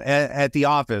him at the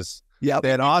office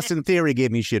that Austin Theory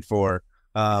gave me shit for.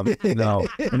 An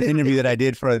interview that I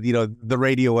did for, the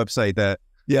radio website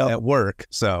at work.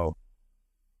 So,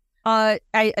 I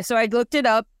looked it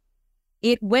up.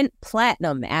 It went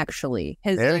platinum, actually.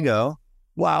 There you go.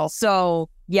 Wow. So,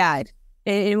 yeah,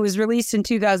 it was released in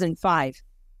 2005.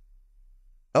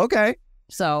 Okay.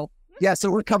 So. Yeah, so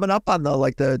we're coming up on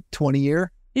the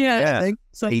 20-year. Yeah. I think.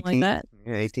 Something 18, like that.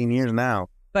 Yeah, 18 years now.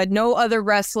 But no other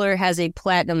wrestler has a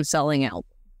platinum selling album.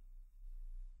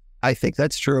 I think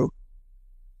that's true.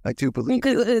 I do believe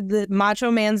the Macho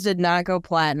Man's did not go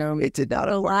platinum. it did not.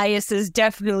 Elias is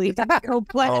definitely not go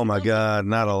platinum. Oh my God,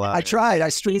 not a lot. I tried. I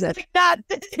streamed it. Not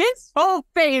his whole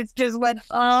face just went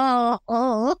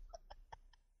oh.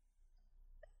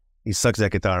 He sucks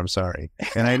at guitar. I'm sorry,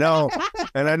 and I know,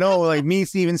 like me,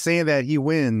 even saying that he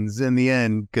wins in the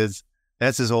end because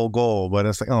that's his whole goal. But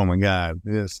it's like, oh my God,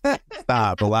 just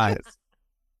stop, Elias.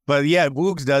 But yeah,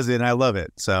 Boogs does it, and I love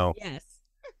it. So Yes.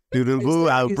 Dude,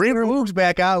 I'll bring Boogs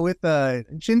back out with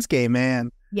Shinsuke,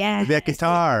 man. Yeah. With that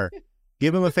guitar.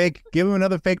 Give him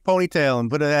another fake ponytail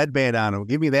and put a headband on him.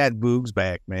 Give me that Boogs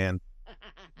back, man.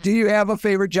 Do you have a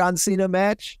favorite John Cena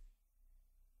match?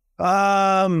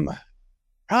 Probably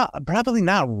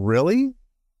not really.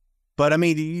 But I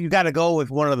mean, you got to go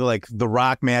with one of the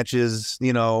Rock matches,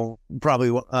 probably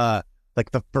the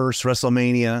first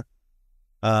WrestleMania,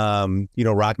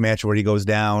 Rock match where he goes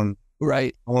down.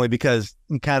 Right. Only because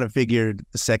you kind of figured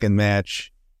the second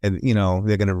match and,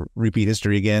 they're going to repeat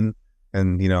history again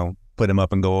and, put him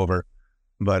up and go over.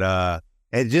 But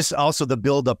and just also the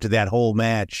build up to that whole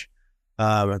match,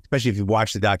 especially if you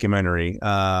watch the documentary,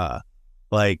 The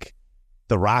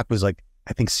Rock was I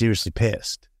think seriously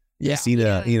pissed. Yeah.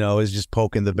 Cena, is just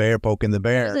poking the bear.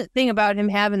 There's the thing about him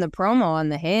having the promo on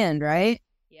the hand, right?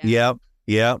 Yeah.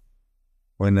 Yep.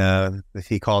 When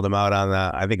he called him out on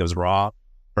I think it was Raw,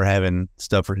 for having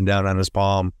stuff written down on his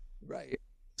palm. Right.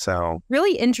 So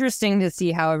really interesting to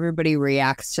see how everybody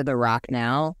reacts to The Rock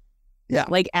now. Yeah.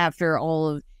 After all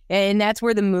of, and that's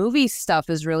where the movie stuff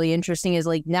is really interesting is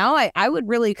now I would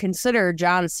really consider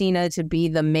John Cena to be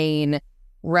the main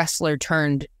wrestler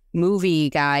turned movie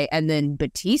guy, and then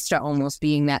Batista almost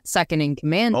being that second in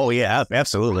command. Oh yeah,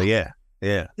 absolutely. Yeah.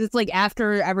 Yeah. It's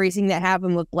after everything that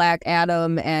happened with Black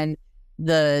Adam and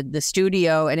the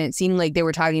studio, and it seemed like they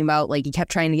were talking about he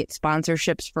kept trying to get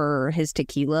sponsorships for his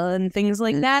tequila and things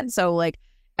like that. So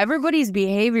everybody's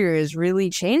behavior has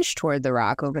really changed toward The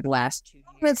Rock over the last 2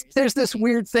 years. There's this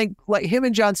weird thing, him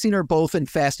and John Cena are both in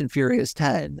Fast and Furious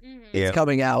 10. It's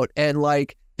coming out, and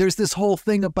there's this whole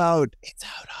thing about it's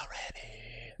out already.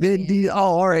 Vin Diesel.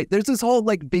 Oh, all right. There's this whole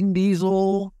Vin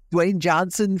Diesel, Dwayne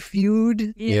Johnson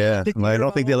feud. Yeah, I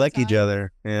don't think they like each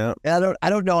other. Yeah, I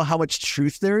don't know how much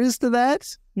truth there is to that.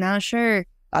 Not sure.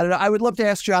 I don't know. I would love to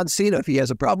ask John Cena if he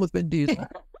has a problem with Vin Diesel.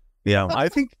 Yeah, I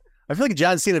feel like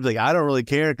John Cena would be I don't really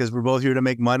care because we're both here to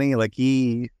make money. I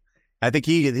think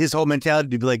his whole mentality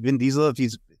to be like Vin Diesel. If he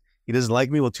doesn't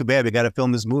like me, well, too bad. We got to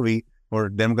film this movie,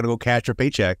 or then I'm gonna go cash our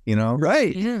paycheck.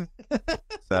 Right? Yeah.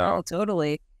 So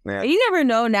totally. Yeah. You never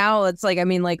know now. It's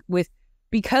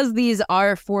because these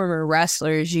are former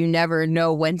wrestlers, you never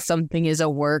know when something is a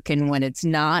work and when it's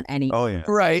not anymore. Oh yeah.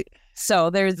 Right. So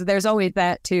there's always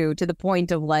that too, to the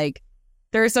point of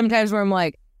there are some times where I'm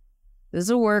this is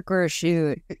a work or a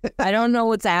shoot. I don't know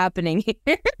what's happening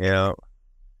here. Yeah.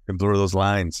 Can blur those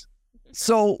lines.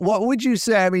 So what would you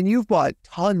say? I mean, you've bought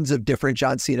tons of different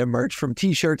John Cena merch, from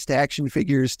T-shirts to action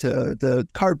figures to the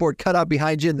cardboard cutout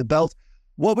behind you and the belt.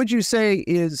 What would you say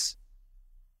is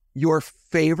your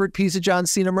favorite piece of John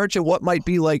Cena merch, and what might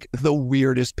be the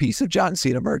weirdest piece of John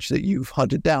Cena merch that you've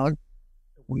hunted down?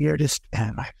 Weirdest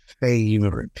and my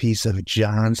favorite piece of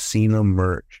John Cena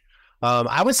merch.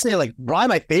 I would say probably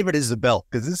my favorite is the belt,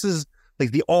 because this is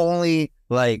the only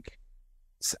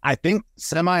I think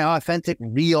semi-authentic,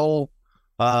 real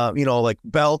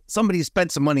belt. Somebody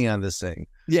spent some money on this thing.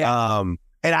 Yeah.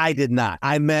 And I did not.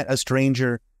 I met a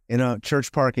stranger in a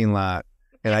church parking lot,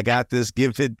 and I got this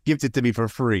gifted to me for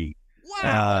free.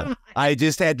 Wow. I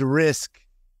just had to risk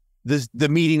the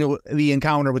meeting, the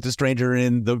encounter with the stranger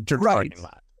in the church parking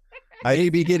lot.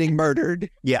 Maybe getting murdered.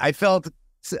 Yeah, I felt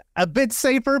a bit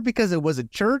safer because it was a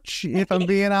church, if I'm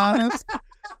being honest.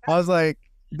 I was like,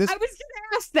 this. I was going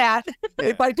to ask that.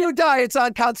 If I do die, it's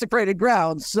on consecrated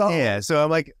ground. So yeah, so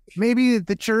I'm like, maybe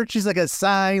the church is a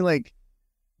sign,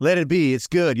 let it be. It's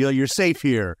good. You're safe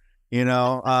here.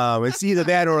 It's either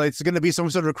that or it's going to be some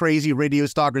sort of crazy radio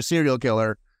stalker serial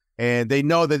killer. And they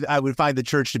know that I would find the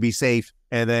church to be safe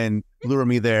and then lure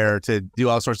me there to do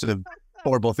all sorts of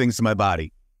horrible things to my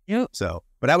body. Yep. So,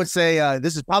 but I would say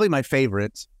this is probably my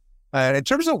favorite. In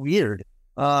terms of weird,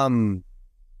 trying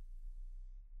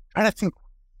to think,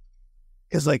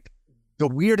 because like the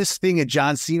weirdest thing at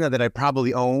John Cena that I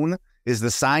probably own is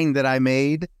the sign that I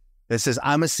made that says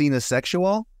 "I'm a Cena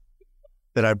sexual,"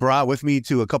 that I brought with me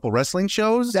to a couple wrestling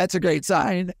shows. That's a great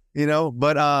sign. You know,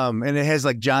 but and it has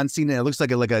like John Cena. It looks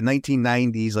like a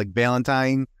 1990s like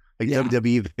Valentine, like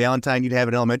WWE Valentine you'd have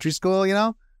in elementary school. You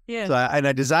know. Yeah. So I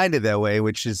designed it that way,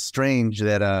 which is strange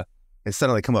that it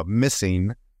suddenly come up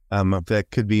missing. That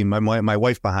could be my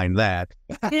wife behind that.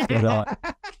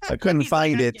 But, I couldn't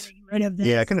find it.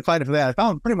 Yeah, I couldn't find it for that. I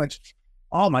found pretty much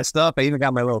all my stuff. I even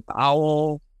got my little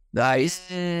towel. Nice.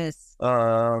 Yes.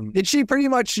 Did she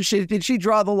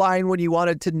draw the line when you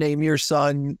wanted to name your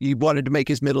son? You wanted to make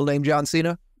his middle name John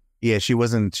Cena? Yeah, she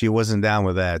wasn't down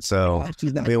with that. So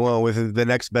we went with the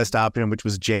next best option, which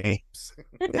was James.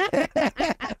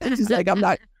 She's like, I'm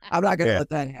not gonna let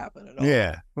that happen at all.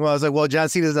 Yeah. Well, I was like, well, John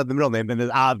Cena's not the middle name, then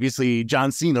it's obviously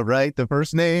John Cena, right? The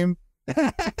first name.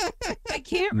 I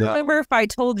can't remember if I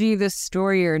told you this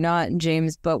story or not,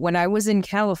 James, but when I was in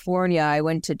California, I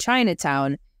went to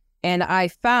Chinatown and I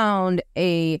found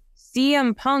a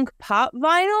CM Punk pop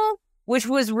vinyl, which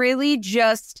was really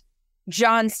just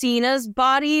John Cena's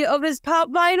body of his pop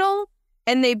vinyl,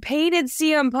 and they painted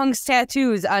CM Punk's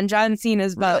tattoos on John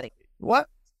Cena's body. What?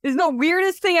 It's the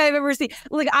weirdest thing I've ever seen.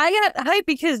 Like, I got hyped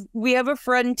because we have a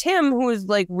friend, Tim, who is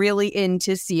like really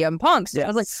into CM Punk. So I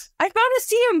was like, I found a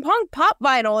CM Punk pop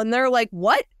vinyl, and they're like,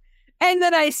 what? And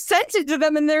then I sent it to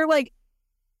them, and they're like,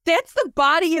 that's the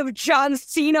body of John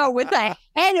Cena with the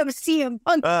head of CM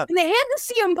Punk. And they had the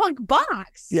CM Punk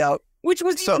box. Yeah. Which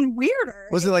was even weirder.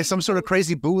 Was it like some sort of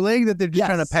crazy bootleg that they're just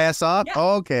trying to pass off? Yes.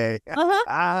 Oh, okay. For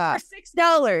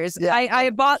 $6. Yeah. I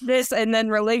bought this and then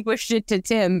relinquished it to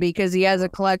Tim because he has a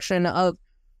collection of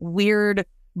weird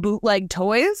bootleg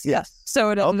toys. Yes.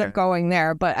 So it ended up going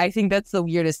there. But I think that's the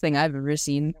weirdest thing I've ever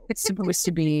seen. It's supposed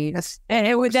to be. And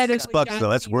it was $6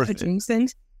 though. That's worth it.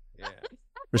 Yeah.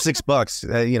 For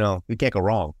 $6, you can't go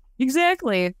wrong.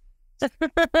 Exactly.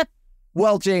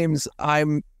 Well, James,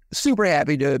 I'm super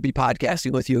happy to be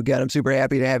podcasting with you again. I'm super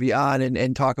happy to have you on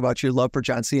and talk about your love for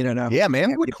John Cena now. Yeah,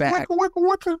 man.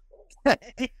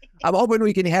 I'm hoping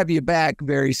we can have you back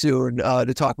very soon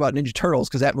to talk about Ninja Turtles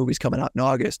because that movie's coming out in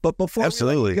August. But before we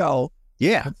let you go,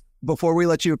 before we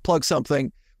let you plug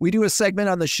something, we do a segment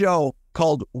on the show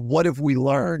called What Have We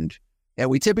Learned? And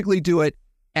we typically do it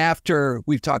after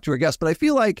we've talked to our guests. But I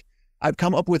feel like I've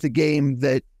come up with a game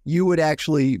that you would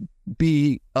actually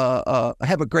be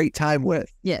have a great time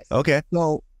with. Yes. Okay.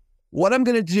 So what I'm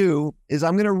going to do is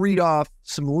I'm going to read off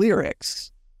some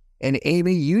lyrics. And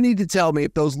Amy, you need to tell me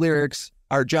if those lyrics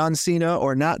are John Cena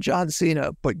or not John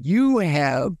Cena. But you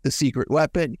have the secret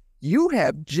weapon. You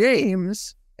have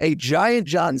James, a giant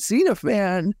John Cena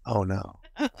fan. Oh, no.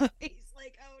 He's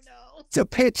like, oh, no. To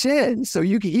pitch in. So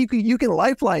you can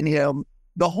lifeline him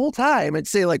the whole time and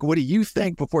say, like, what do you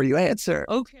think before you answer?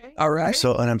 Okay. All right.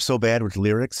 And I'm so bad with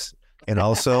lyrics. And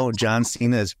also, John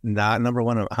Cena is not number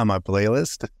one on my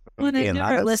playlist. Well, I've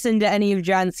never listened to any of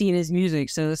John Cena's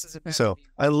music, so this is a So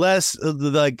unless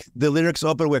the lyrics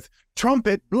open with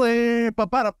trumpet, blah, ba,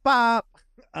 ba, da, ba.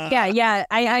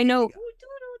 I know.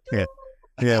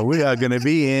 Yeah, we are gonna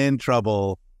be in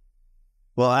trouble.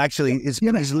 Well, actually, his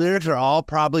lyrics are all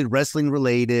probably wrestling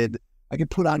related. I can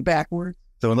put on backwards.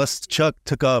 So unless Chuck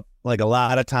took up like a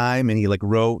lot of time and he like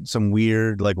wrote some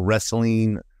weird like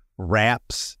wrestling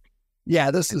raps. Yeah,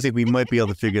 I think we might be able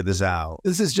to figure this out.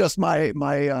 This is just my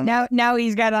Now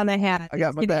he's got on a hat. I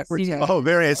got my backwards hat. Oh,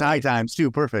 various high times too.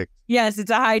 Perfect. Yes,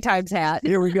 it's a high times hat.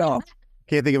 Here we go.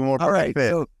 Can't think of a more perfect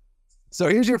fit. So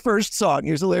here's your first song.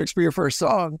 Here's the lyrics for your first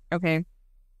song. Okay.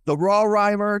 The raw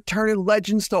rhymer turning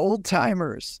legends to old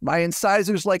timers. My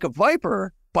incisors like a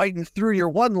viper biting through your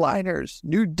one-liners.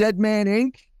 New Dead Man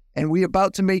Inc. and we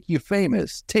about to make you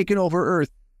famous. Taking over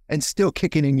Earth and still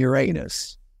kicking in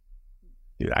Uranus.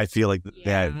 Dude, I feel like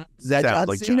that. Is that John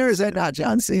like Cena or is that not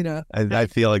John Cena? I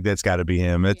feel like that's got to be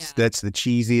him. That's the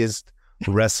cheesiest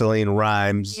wrestling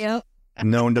rhymes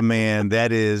known to man.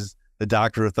 That is the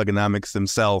doctor of thugonomics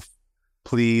himself.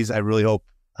 Please, I really hope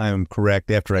I'm correct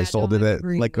after I sold it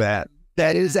like that.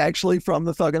 That is actually from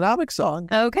the Thugonomics song.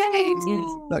 Okay.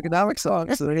 Thugonomics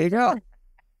song. So there you go.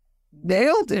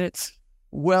 Nailed it.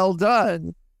 Well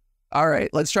done. All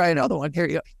right, let's try another one. Here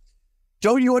you go.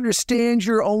 Don't you understand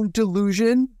your own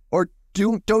delusion? Or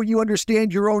don't you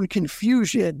understand your own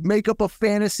confusion? Make up a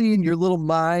fantasy in your little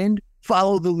mind.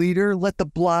 Follow the leader. Let the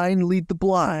blind lead the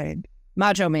blind.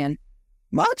 Macho Man.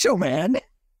 Macho Man?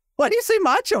 Why do you say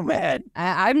Macho Man?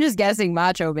 I'm just guessing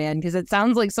Macho Man because it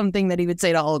sounds like something that he would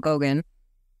say to Hulk Hogan.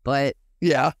 But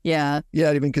Yeah. Yeah.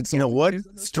 Yeah, even You consider. know what?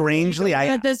 Strangely,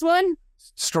 But this one?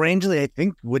 I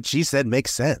think what she said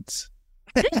makes sense.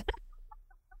 I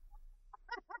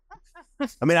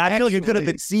mean, I feel like it could have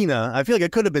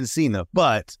been Cena.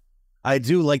 But I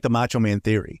do like the Macho Man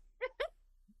theory.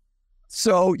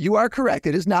 So you are correct.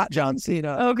 It is not John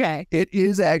Cena. Okay. It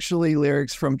is actually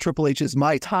lyrics from Triple H's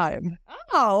 "My Time,"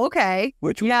 Oh, okay.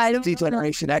 which Yeah, I was the don't know.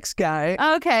 Generation X guy.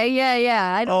 Okay,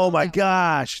 yeah. I don't Oh my know.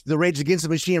 gosh, the Rage Against the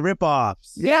Machine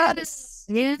ripoffs. Yes.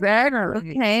 Yeah.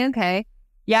 Okay.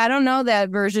 Yeah, I don't know that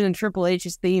version of Triple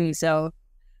H's theme, so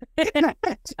I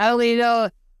only know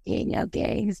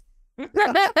gays. All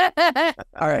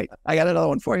right, I got another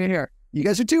one for you here. You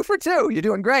guys are 2 for 2. You're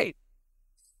doing great.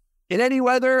 In any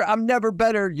weather, I'm never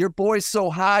better. Your boy's so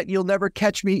hot, you'll never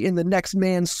catch me in the next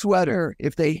man's sweater.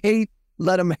 If they hate,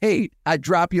 let them hate. I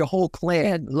drop your whole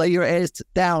clan. Lay your ass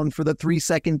down for the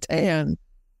 3-second tan.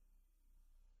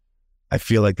 I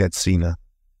feel like that's Cena.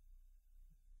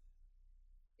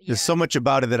 There's so much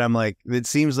about it that I'm like,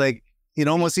 it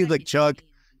almost seems like Chuck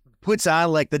puts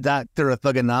on like the Doctor of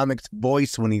Thugonomics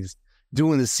voice when he's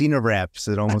doing the Cena raps,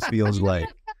 it almost feels like.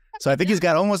 So I think he's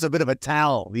got almost a bit of a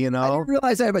tell, you I know? didn't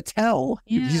realize I have a tell.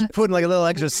 He's putting like a little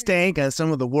extra stank on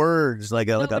some of the words, like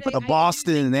a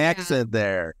Boston accent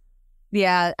there.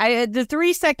 Yeah, the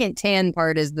 3-second tan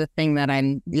part is the thing that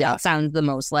that sounds the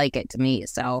most like it to me.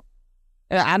 So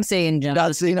I'm saying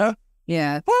John Cena?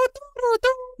 Yeah.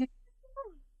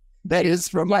 That is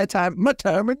from my time now.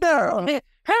 Can't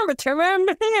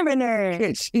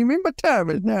see me, my time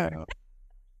is now.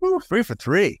 Ooh, 3 for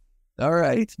 3. All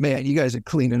right, man, you guys are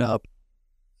cleaning up.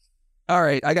 All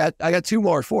right, I got 2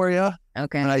 more for you,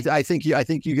 Okay. and I think you're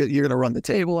gonna run the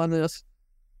table on this.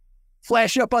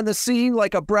 Flash up on the scene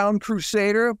like a brown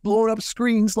crusader, blowing up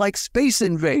screens like space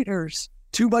invaders.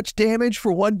 Too much damage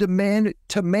for one demand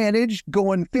to manage,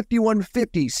 going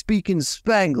 5150, speaking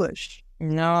Spanglish.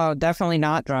 No, definitely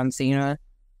not John Cena.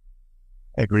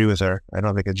 I agree with her. I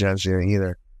don't think it's John Cena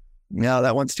either. No,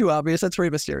 that one's too obvious. That's Rey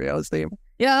Mysterio's theme.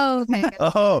 Yeah, okay.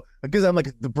 Oh, because I'm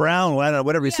like the brown,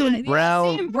 whatever you said,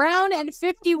 brown. Brown and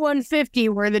 5150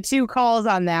 were the 2 calls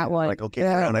on that one. Like, okay,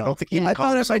 brown. I don't think he I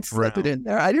calls thought if I'd slip it in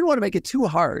there. I didn't want to make it too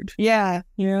hard. Yeah.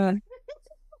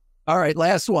 All right,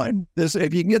 last one.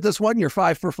 If you can get this one, you're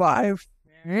 5 for 5.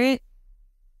 All right.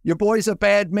 Your boy's a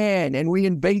bad man, and we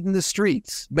invading the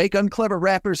streets. Make unclever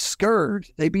rappers scared.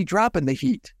 They be dropping the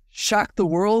heat. Shock the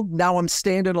world. Now I'm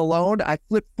standing alone. I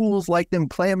flip fools like them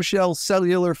clamshell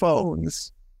cellular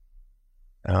phones.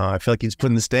 Oh, I feel like he's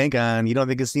putting the stank on. You don't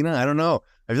think it's Cena? I don't know.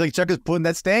 I feel like Chuck is putting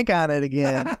that stank on it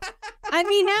again. I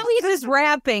mean, now he's just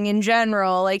rapping in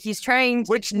general. Like he's trying to,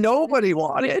 Which nobody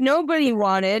wanted. which nobody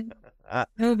wanted.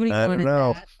 Nobody I wanted don't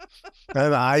know.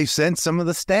 that. I sense some of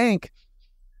the stank.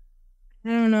 I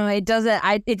don't know. It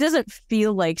doesn't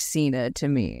feel like Cena to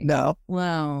me. No,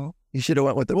 Wow. you should have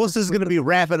went with the. What's this going to be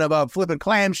rapping about flipping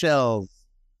clamshells?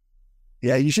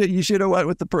 Yeah, you should have went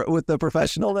with the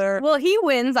professional there. Well, he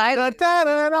wins.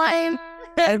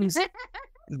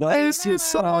 That's his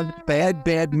song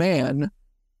 "Bad Man"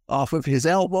 off of his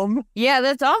album. Yeah,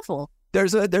 that's awful.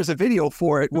 There's a video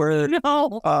for it where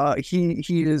No. he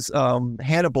is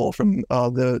Hannibal from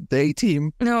the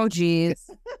A-Team. Oh, jeez.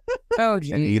 Oh, And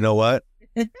jeez. you know what?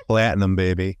 Platinum,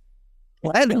 baby.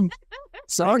 Platinum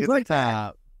songs like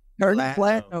top. Turn Platinum.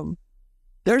 platinum.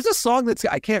 There's a song that's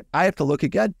I have to look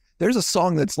again. There's a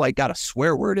song that's like got a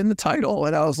swear word in the title,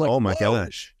 and I was like, Oh my whoa,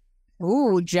 gosh.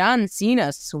 Ooh, John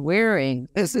Cena swearing.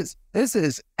 this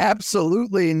is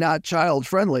absolutely not child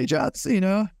friendly, John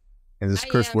Cena. And this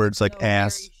curse words like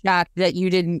ass. Shocked that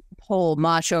you didn't pull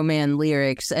Macho Man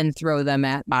lyrics and throw them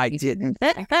at me. I didn't.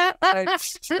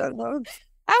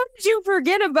 How did you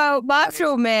forget about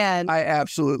Macho Man? I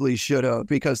absolutely should have,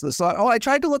 because the song. Oh, I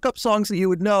tried to look up songs that you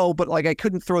would know, but like I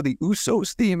couldn't throw the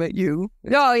Usos theme at you.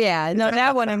 Oh, yeah. No,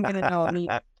 that one I'm going to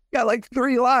know. Got like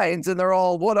 3 lines, and they're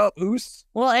all "What up, Us?"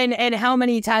 Well, and how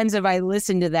many times have I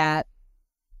listened to that?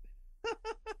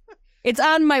 It's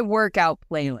on my workout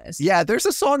playlist. Yeah, there's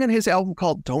a song in his album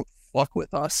called "Don't Fuck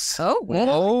with Us." Oh, well.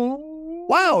 Oh.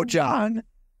 Wow, John.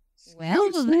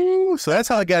 Well, So that's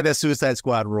how I got that Suicide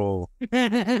Squad role.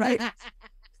 Right.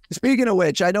 Speaking of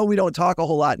which, I know we don't talk a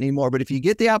whole lot anymore, but if you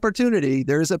get the opportunity,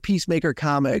 there's a Peacemaker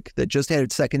comic that just had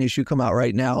its 2nd issue come out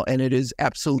right now, and it is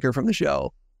absolutely from the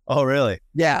show. Oh, really?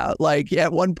 Yeah, like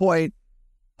at one point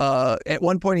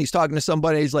he's talking to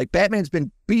somebody. He's like, Batman's been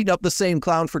beating up the same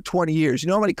clown for 20 years. You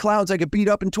know how many clowns I could beat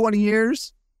up in 20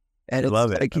 years? And I it's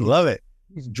love it. like I love it.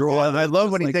 he's drawing. I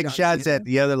love when he like takes John shots Cena. at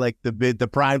the other, like the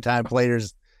primetime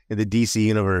players in the DC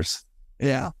universe.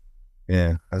 Yeah.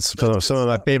 Yeah, that's some of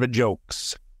my favorite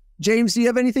jokes. James, do you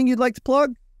have anything you'd like to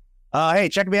plug? Hey,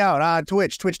 check me out on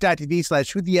Twitch,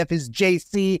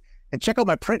 twitch.tv/whotheFisJC, and check out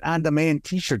my print-on-demand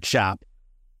t-shirt shop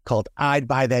called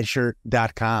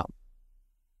I'dbuythatshirt.com.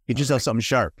 Get yourself something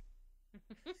sharp.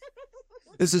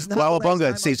 This is not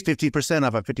Wowabunga saves 50%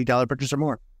 off a $50 purchase or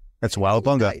more. That's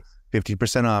Wowabunga.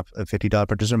 50% off a $50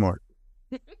 purchase or more.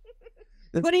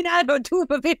 $29 or $2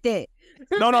 for $50.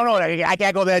 No. I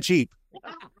can't go that cheap.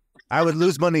 I would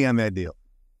lose money on that deal.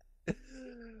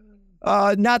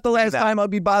 Not the last time I'll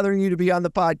be bothering you to be on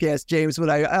the podcast, James, but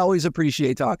I always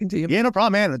appreciate talking to you. Yeah, no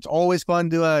problem, man. It's always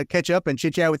fun to catch up and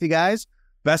chit-chat with you guys.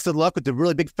 Best of luck with the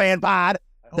really big fan pod.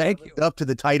 Thank you. Up to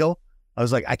the title. I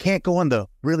was like, I can't go on the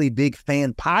really big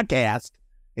fan podcast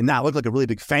and not look like a really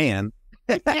big fan.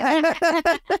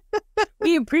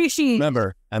 We appreciate.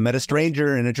 Remember, I met a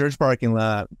stranger in a church parking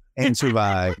lot and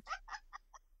survived.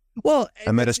 Well,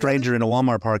 I met a stranger in a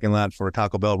Walmart parking lot for a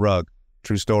Taco Bell rug.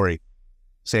 True story.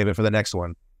 Save it for the next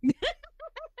one.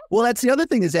 Well, that's the other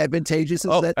thing that's advantageous.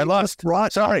 Is that I lost.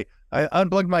 Sorry. I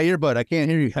unplugged my earbud. I can't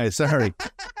hear you guys. Sorry.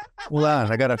 Hold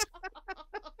on. I got to.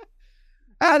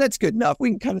 That's good enough. We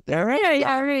can cut it there, right?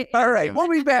 Yeah, right. All right. We'll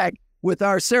be back with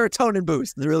our serotonin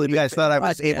boost. The really You guys thought I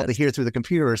was able to hear through the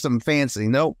computer or something fancy.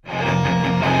 Nope.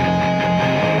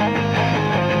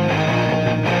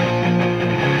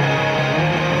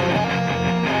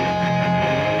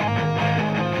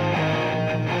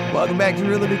 Welcome back to the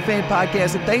Really Big Fan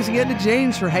Podcast, and thanks again to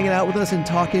James for hanging out with us and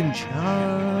talking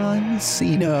John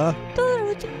Cena.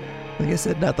 Like I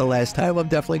said, not the last time. I'm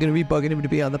definitely going to be bugging him to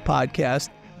be on the podcast.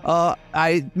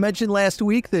 I mentioned last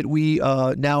week that we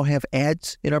now have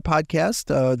ads in our podcast,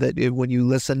 that when you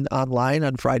listen online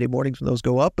on Friday mornings when those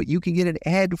go up, but you can get an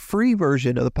ad-free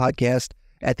version of the podcast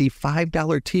at the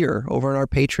 $5 tier over on our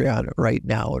Patreon right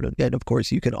now. And of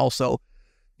course, you can also,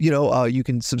 you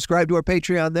can subscribe to our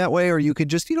Patreon that way, or you can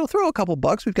just, throw a couple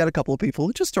bucks. We've got a couple of people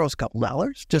who just throw us a couple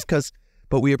dollars just because,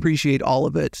 but we appreciate all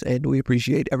of it. And we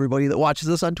appreciate everybody that watches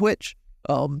us on Twitch.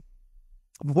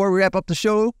 Before we wrap up the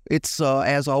show, it's,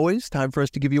 as always, time for us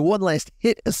to give you one last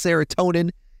hit of serotonin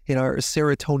in our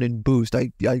serotonin boost.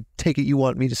 I take it you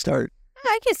want me to start.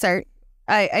 I can start.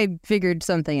 I figured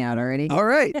something out already. All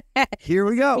right. Here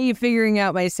we go. Me figuring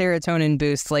out my serotonin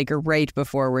boosts right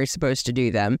before we're supposed to do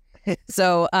them.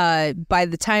 So by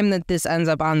the time that this ends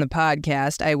up on the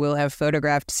podcast, I will have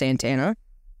photographed Santana.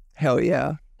 Hell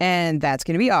yeah. And that's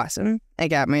going to be awesome. I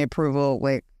got my approval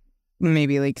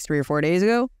maybe 3 or 4 days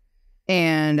ago.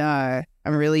 And I'm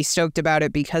really stoked about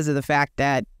it because of the fact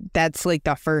that that's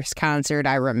the first concert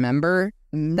I remember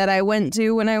that I went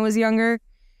to when I was younger.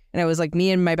 And it was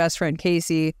me and my best friend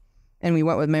Casey, and we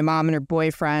went with my mom and her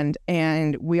boyfriend,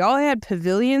 and we all had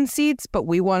pavilion seats, but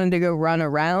we wanted to go run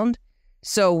around.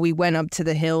 So we went up to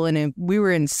the hill, and we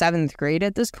were in 7th grade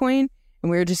at this point, and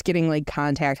we were just getting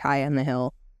contact high on the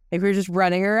hill. We were just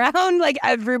running around,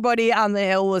 everybody on the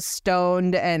hill was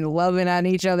stoned and loving on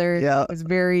each other. Yeah. It was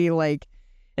very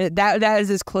that is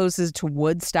as close as to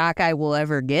Woodstock I will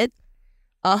ever get.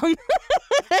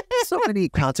 So many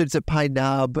concerts at Pine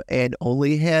Knob and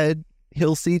only had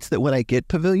hill seats that when I get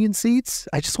pavilion seats,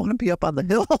 I just want to be up on the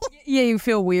hill. Yeah, you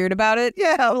feel weird about it?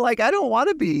 Yeah, I don't want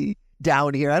to be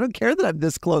down here. I don't care that I'm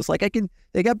this close.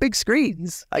 They got big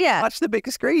screens. I can watch the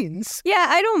big screens. Yeah,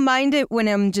 I don't mind it when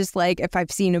I'm just if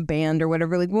I've seen a band or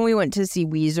whatever. When we went to see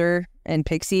Weezer and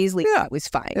Pixies, it was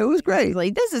fine. It was great.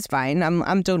 This is fine.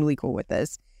 I'm totally cool with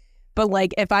this. But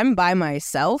if I'm by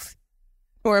myself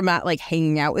or I'm not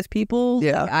hanging out with people,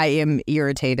 I am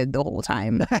irritated the whole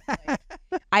time.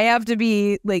 I have to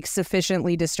be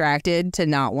sufficiently distracted to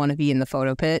not want to be in the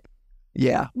photo pit.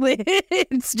 Yeah.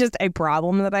 It's just a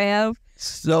problem that I have.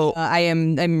 So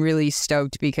I'm really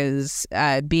stoked because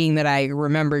being that I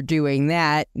remember doing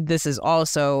that, this is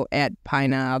also at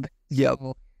Pine Knob. Yep.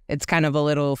 So it's kind of a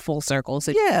little full circle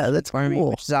situation. Yeah, that's for me,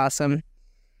 cool. which is awesome.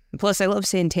 And plus, I love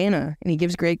Santana, and he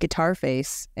gives great guitar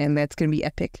face, and that's going to be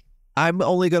epic. I'm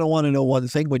only going to want to know one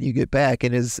thing when you get back,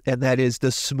 and that is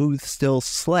the smooth still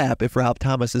slap if Rob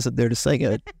Thomas isn't there to sing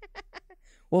it.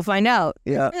 We'll find out.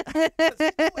 Yeah.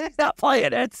 He's not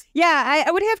playing it. Yeah,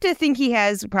 I would have to think he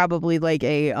has probably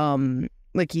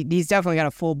he's definitely got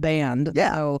a full band.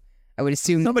 Yeah. So I would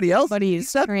assume somebody else.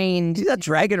 He's trained. He's not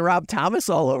dragging Rob Thomas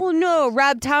all over. Well, no,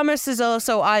 Rob Thomas is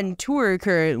also on tour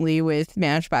currently with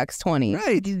Matchbox 20.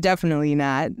 Right. He's definitely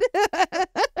not.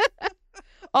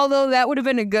 Although that would have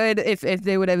been a good if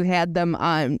they would have had them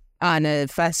on on a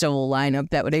festival lineup.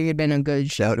 That would have been a good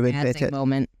That would have been fantastic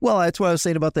moment. Well, that's what I was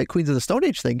saying about that Queens of the Stone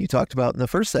Age thing you talked about in the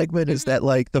first segment, is that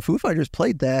like the Foo Fighters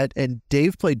played that and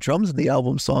Dave played drums in the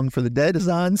album Song for the Dead is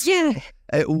on. Yeah.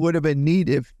 It would have been neat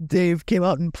if Dave came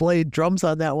out and played drums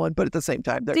on that one, but at the same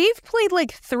time, Dave played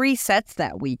like 3 sets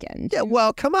that weekend. yeah,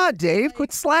 well, come on, Dave,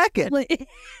 quit slacking.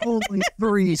 Only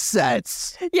 3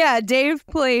 sets. Yeah, Dave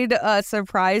played a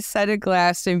surprise set at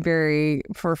Glastonbury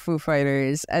for Foo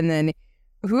Fighters, and then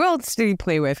who else did he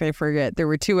play with? I forget. There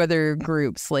were 2 other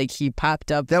groups. Like he popped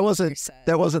up. That wasn't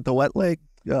the Wet Leg.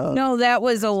 No, that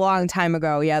was a long time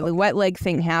ago. Yeah, the Wet Leg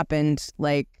thing happened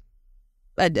like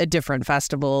a different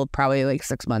festival, probably like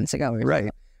 6 months ago. Right.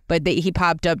 But he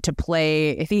popped up to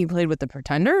play. I think he played with the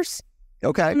Pretenders.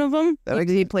 Okay. One of them.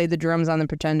 He played the drums on the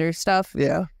Pretenders stuff.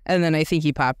 Yeah. And then I think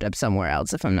he popped up somewhere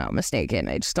else, if I'm not mistaken.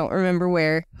 I just don't remember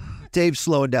where. Dave's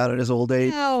slowing down at his old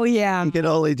age. Oh, yeah. He can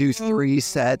only do 3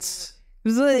 sets.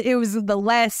 It was the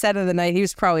last set of the night. He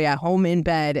was probably at home in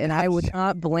bed, and I would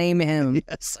not blame him.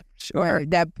 Yes, I'm sure.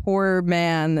 That poor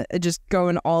man just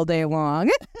going all day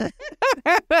long.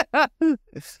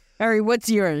 Harry, what's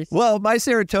yours? Well, my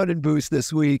serotonin boost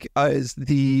this week is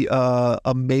the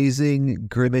amazing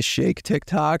Grimace Shake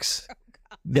TikToks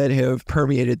that have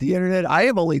permeated the internet. I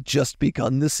have only just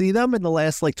begun to see them in the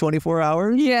last like 24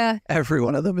 hours. Yeah. Every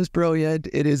one of them is brilliant.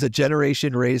 It is a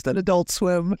generation raised on Adult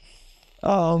Swim.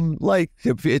 Like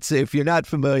if you're not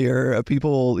familiar,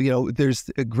 people, there's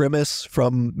a Grimace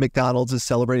from McDonald's is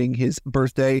celebrating his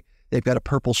birthday. They've got a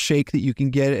purple shake that you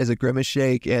can get as a Grimace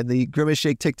Shake, and the Grimace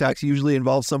Shake TikToks usually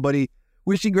involve somebody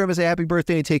wishing Grimace a happy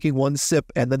birthday and taking one sip,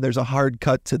 and then there's a hard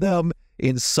cut to them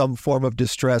in some form of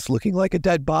distress, looking like a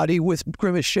dead body with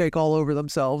Grimace Shake all over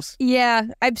themselves. Yeah,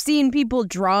 I've seen people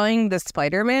drawing the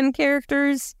Spider-Man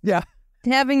characters. Yeah.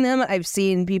 Having them. I've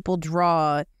seen people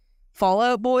draw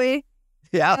Fallout Boy.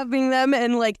 Yeah. Having them,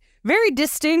 and like very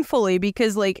distinctly,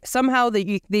 because like somehow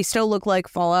they still look like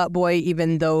Fallout Boy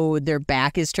even though their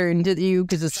back is turned to you,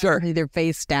 because it's they're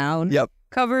face down. Yep.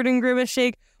 Covered in Grimace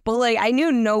Shake. But like I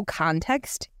knew no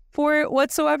context for it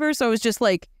whatsoever, so I was just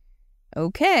like,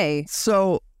 okay.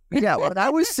 So yeah, when I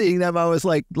was seeing them, I was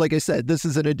like I said, this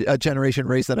is a generation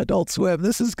raised on Adult Swim.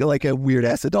 This is like a weird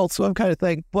ass Adult Swim kind of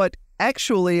thing. But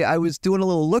actually, I was doing a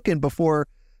little looking before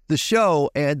the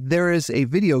show, and there is a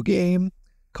video game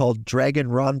called Dragon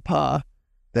Ranpa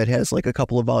that has like a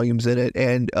couple of volumes in it.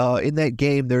 And in that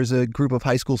game, there's a group of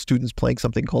high school students playing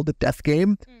something called the Death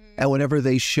Game. And whenever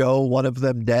they show one of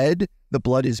them dead, the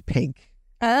blood is pink.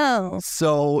 Oh.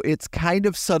 So it's kind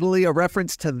of subtly a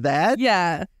reference to that.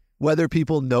 Yeah. Whether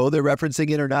people know they're referencing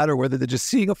it or not, or whether they're just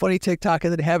seeing a funny TikTok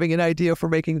and then having an idea for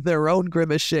making their own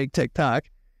Grimace Shake TikTok.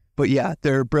 But yeah,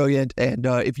 they're brilliant. And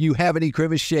if you have any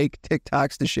Grimace Shake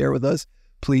TikToks to share with us,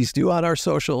 please do on our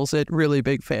socials at Really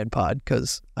Big Fan Pod,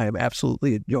 because I am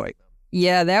absolutely enjoying them.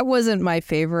 Yeah, that wasn't my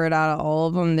favorite out of all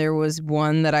of them. There was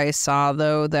one that I saw,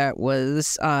 though, that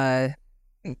was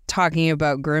talking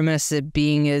about Grimace it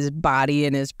being his body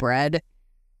and his bread.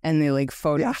 And they like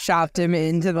photoshopped him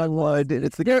into the blood. And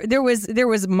it's there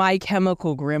was My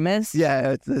Chemical Grimace.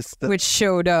 Yeah, it's which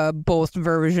showed both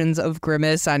versions of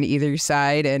Grimace on either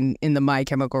side, and in the My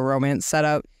Chemical Romance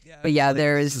setup. Yeah, but yeah,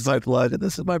 this is my blood and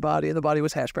this is my body, and the body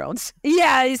was hash browns.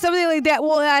 Yeah, something like that.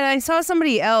 Well, I saw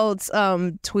somebody else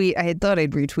tweet. I had thought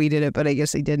I'd retweeted it, but I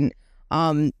guess I didn't.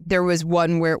 There was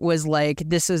one where it was like,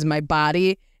 "This is my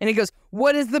body," and it goes,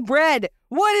 "What is the bread?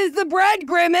 What is the bread,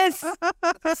 Grimace?"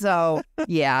 So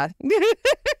yeah.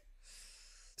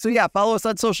 So yeah, follow us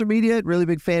on social media at Really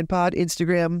Big Fan Pod,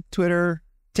 Instagram, Twitter,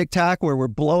 TikTok, where we're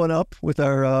blowing up with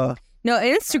our No,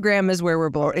 Instagram is where we're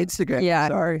blowing. Instagram. Yeah.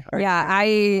 Sorry. Yeah,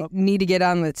 I need to get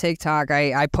on the TikTok.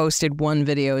 I posted one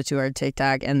video to our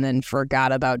TikTok and then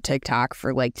forgot about TikTok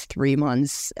for like 3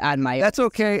 months on my... That's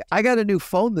okay. I got a new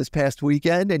phone this past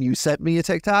weekend and you sent me a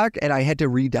TikTok and I had to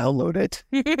re-download it.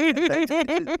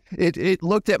 It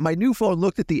looked at my new phone,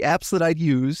 looked at the apps that I'd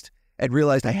used and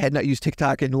realized I had not used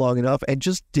TikTok in long enough and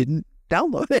just didn't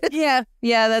download it. Yeah,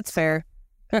 that's fair.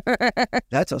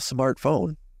 That's a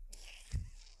smartphone.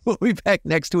 We'll be back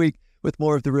next week with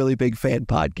more of the Really Big Fan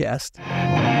Podcast.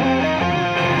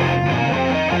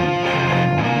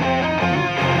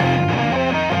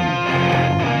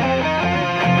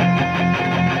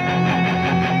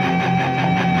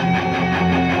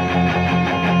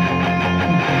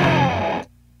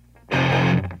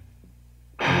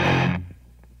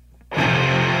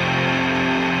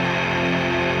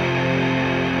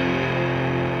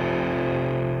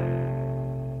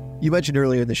 You mentioned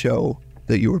earlier in the show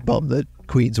that you were bummed that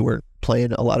Queens weren't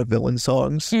playing a lot of villain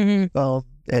songs. Mm-hmm.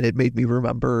 And it made me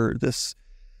remember this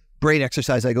brain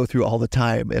exercise I go through all the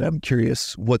time, and I'm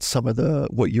curious what some of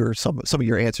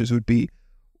your answers would be.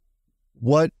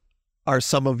 What are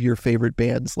some of your favorite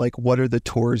bands? Like, what are the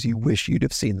tours you wish you'd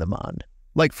have seen them on?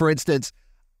 Like, for instance,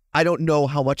 I don't know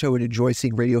how much I would enjoy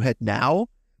seeing Radiohead now,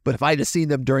 but if I'd have seen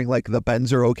them during like the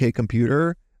Benzer OK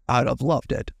Computer, I'd have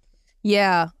loved it.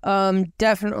 Yeah,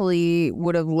 definitely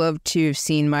would have loved to have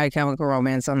seen My Chemical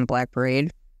Romance on the Black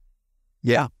Parade.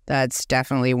 Yeah. That's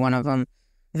definitely one of them.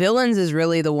 Villains is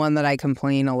really the one that I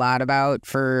complain a lot about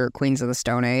for Queens of the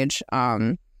Stone Age.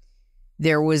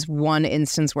 There was one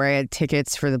instance where I had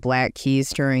tickets for the Black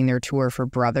Keys during their tour for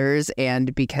Brothers,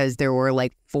 and because there were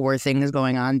like 4 things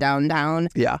going on downtown,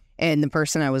 and the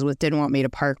person I was with didn't want me to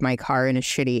park my car in a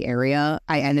shitty area,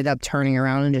 I ended up turning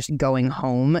around and just going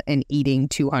home and eating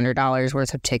 $200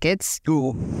 worth of tickets.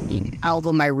 Ooh.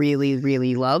 Album I really,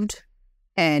 really loved.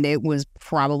 And it was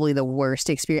probably the worst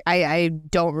experience. I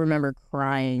don't remember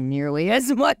crying nearly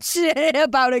as much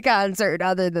about a concert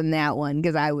other than that one,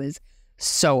 because I was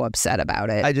so upset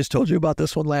about it. I just told you about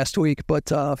this one last week,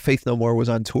 but Faith No More was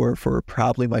on tour for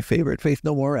probably my favorite Faith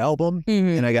No More album,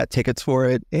 and I got tickets for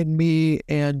it, and me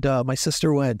and my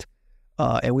sister went,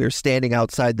 and we were standing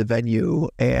outside the venue,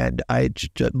 and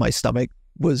my stomach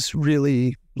was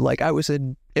really, like, I was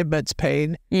in immense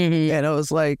pain, and I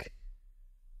was like,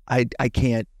 I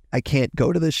can't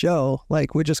go to the show.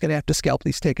 Like, we're just gonna have to scalp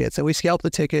these tickets. And we scalped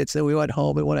the tickets, and we went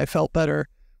home, and when I felt better,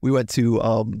 we went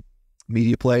to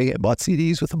Media Play and bought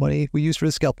CDs with the money we used for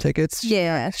the scalp tickets.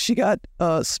 Yeah. She got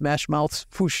Smash Mouth's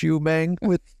Fushu Mang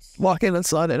with Walk in the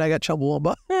Sun, and I got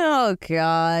Chumbawamba. Oh,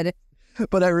 God.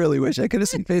 But I really wish I could have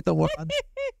seen Faith No More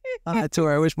on that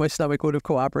tour. I wish my stomach would have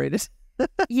cooperated.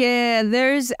 Yeah,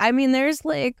 there's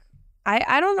like,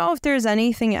 I don't know if there's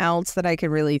anything else that I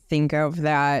could really think of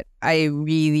that I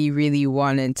really, really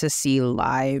wanted to see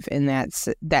live in that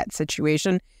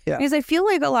situation. Yeah. Because I feel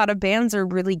like a lot of bands are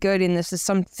really good, and this is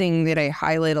something that I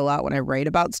highlight a lot when I write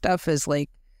about stuff, is like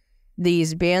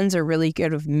these bands are really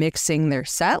good of mixing their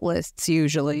set lists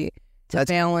usually to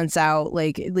balance out.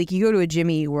 Like you go to a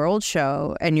Jimmy Eat World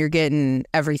show and you're getting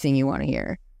everything you want to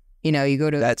hear. You know, you go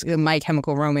to the My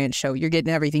Chemical Romance show, you're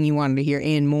getting everything you wanted to hear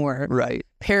and more. Right.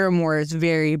 Paramore is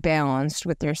very balanced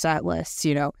with their set lists,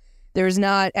 you know. There's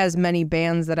not as many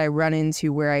bands that I run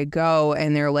into where I go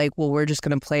and they're like, well, we're just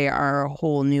going to play our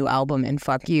whole new album and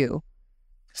fuck you.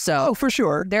 So, for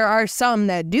sure. There are some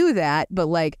that do that, but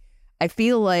like, I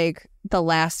feel like the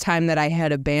last time that I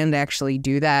had a band actually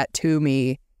do that to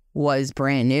me was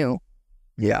Brand New.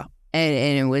 Yeah.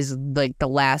 And it was like the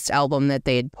last album that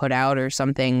they had put out or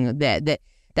something.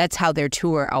 That's how their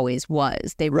tour always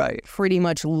was. They pretty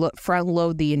much front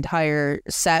load the entire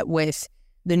set with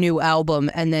the new album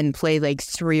and then play like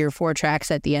 3 or 4 tracks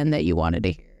at the end that you wanted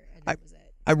to hear. And that was it.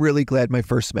 I'm really glad my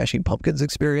first Smashing Pumpkins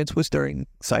experience was during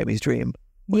Siamese Dream.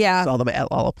 Yeah. I saw them at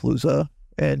Lollapalooza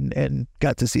and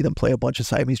got to see them play a bunch of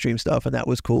Siamese Dream stuff, and that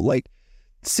was cool. Like,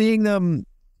 seeing them,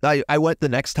 I went the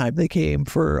next time they came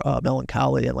for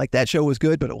Melancholy, and like that show was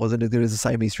good, but it wasn't as good as the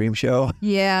Siamese Dream show.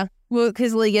 Yeah. Well,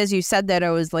 because like as you said that,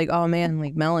 I was like, oh man,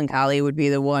 like Melancholy would be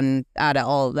the one out of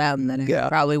all of them that I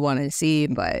probably want to see.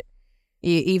 But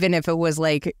even if it was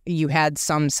like you had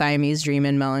some Siamese Dream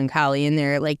and Melancholy in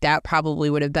there, like that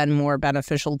probably would have been more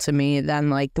beneficial to me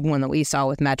than like the one that we saw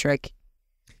with Metric.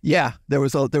 Yeah, there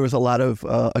was a lot of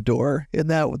Adore in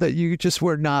that you just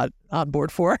were not on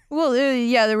board for. Well,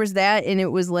 yeah, there was that, and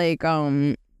it was like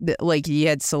you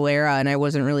had Solera, and I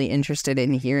wasn't really interested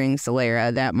in hearing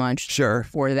Solera that much. Sure.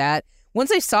 For that,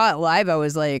 once I saw it live, I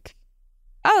was like,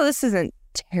 oh, this isn't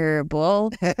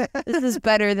terrible. This is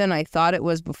better than I thought it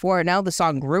was before. Now the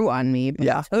song grew on me.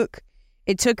 But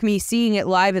it took me seeing it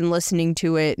live and listening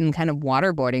to it and kind of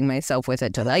waterboarding myself with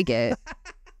it to like it.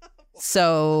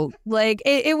 So, like,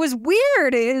 it was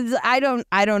weird. I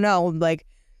don't know. Like,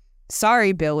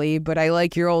 sorry, Billy, but I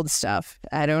like your old stuff.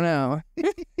 I don't know.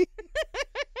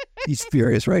 He's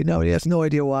furious right now. He has no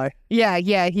idea why.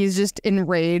 Yeah. He's just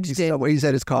enraged. He's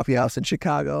at his coffee house in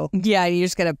Chicago. Yeah, he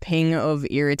just got a ping of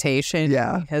irritation.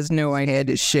 Yeah. He has no idea. His hand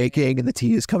is shaking and the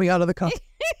tea is coming out of the cup.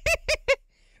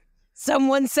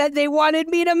 Someone said they wanted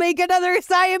me to make another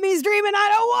Siamese Dream and I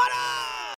don't want to!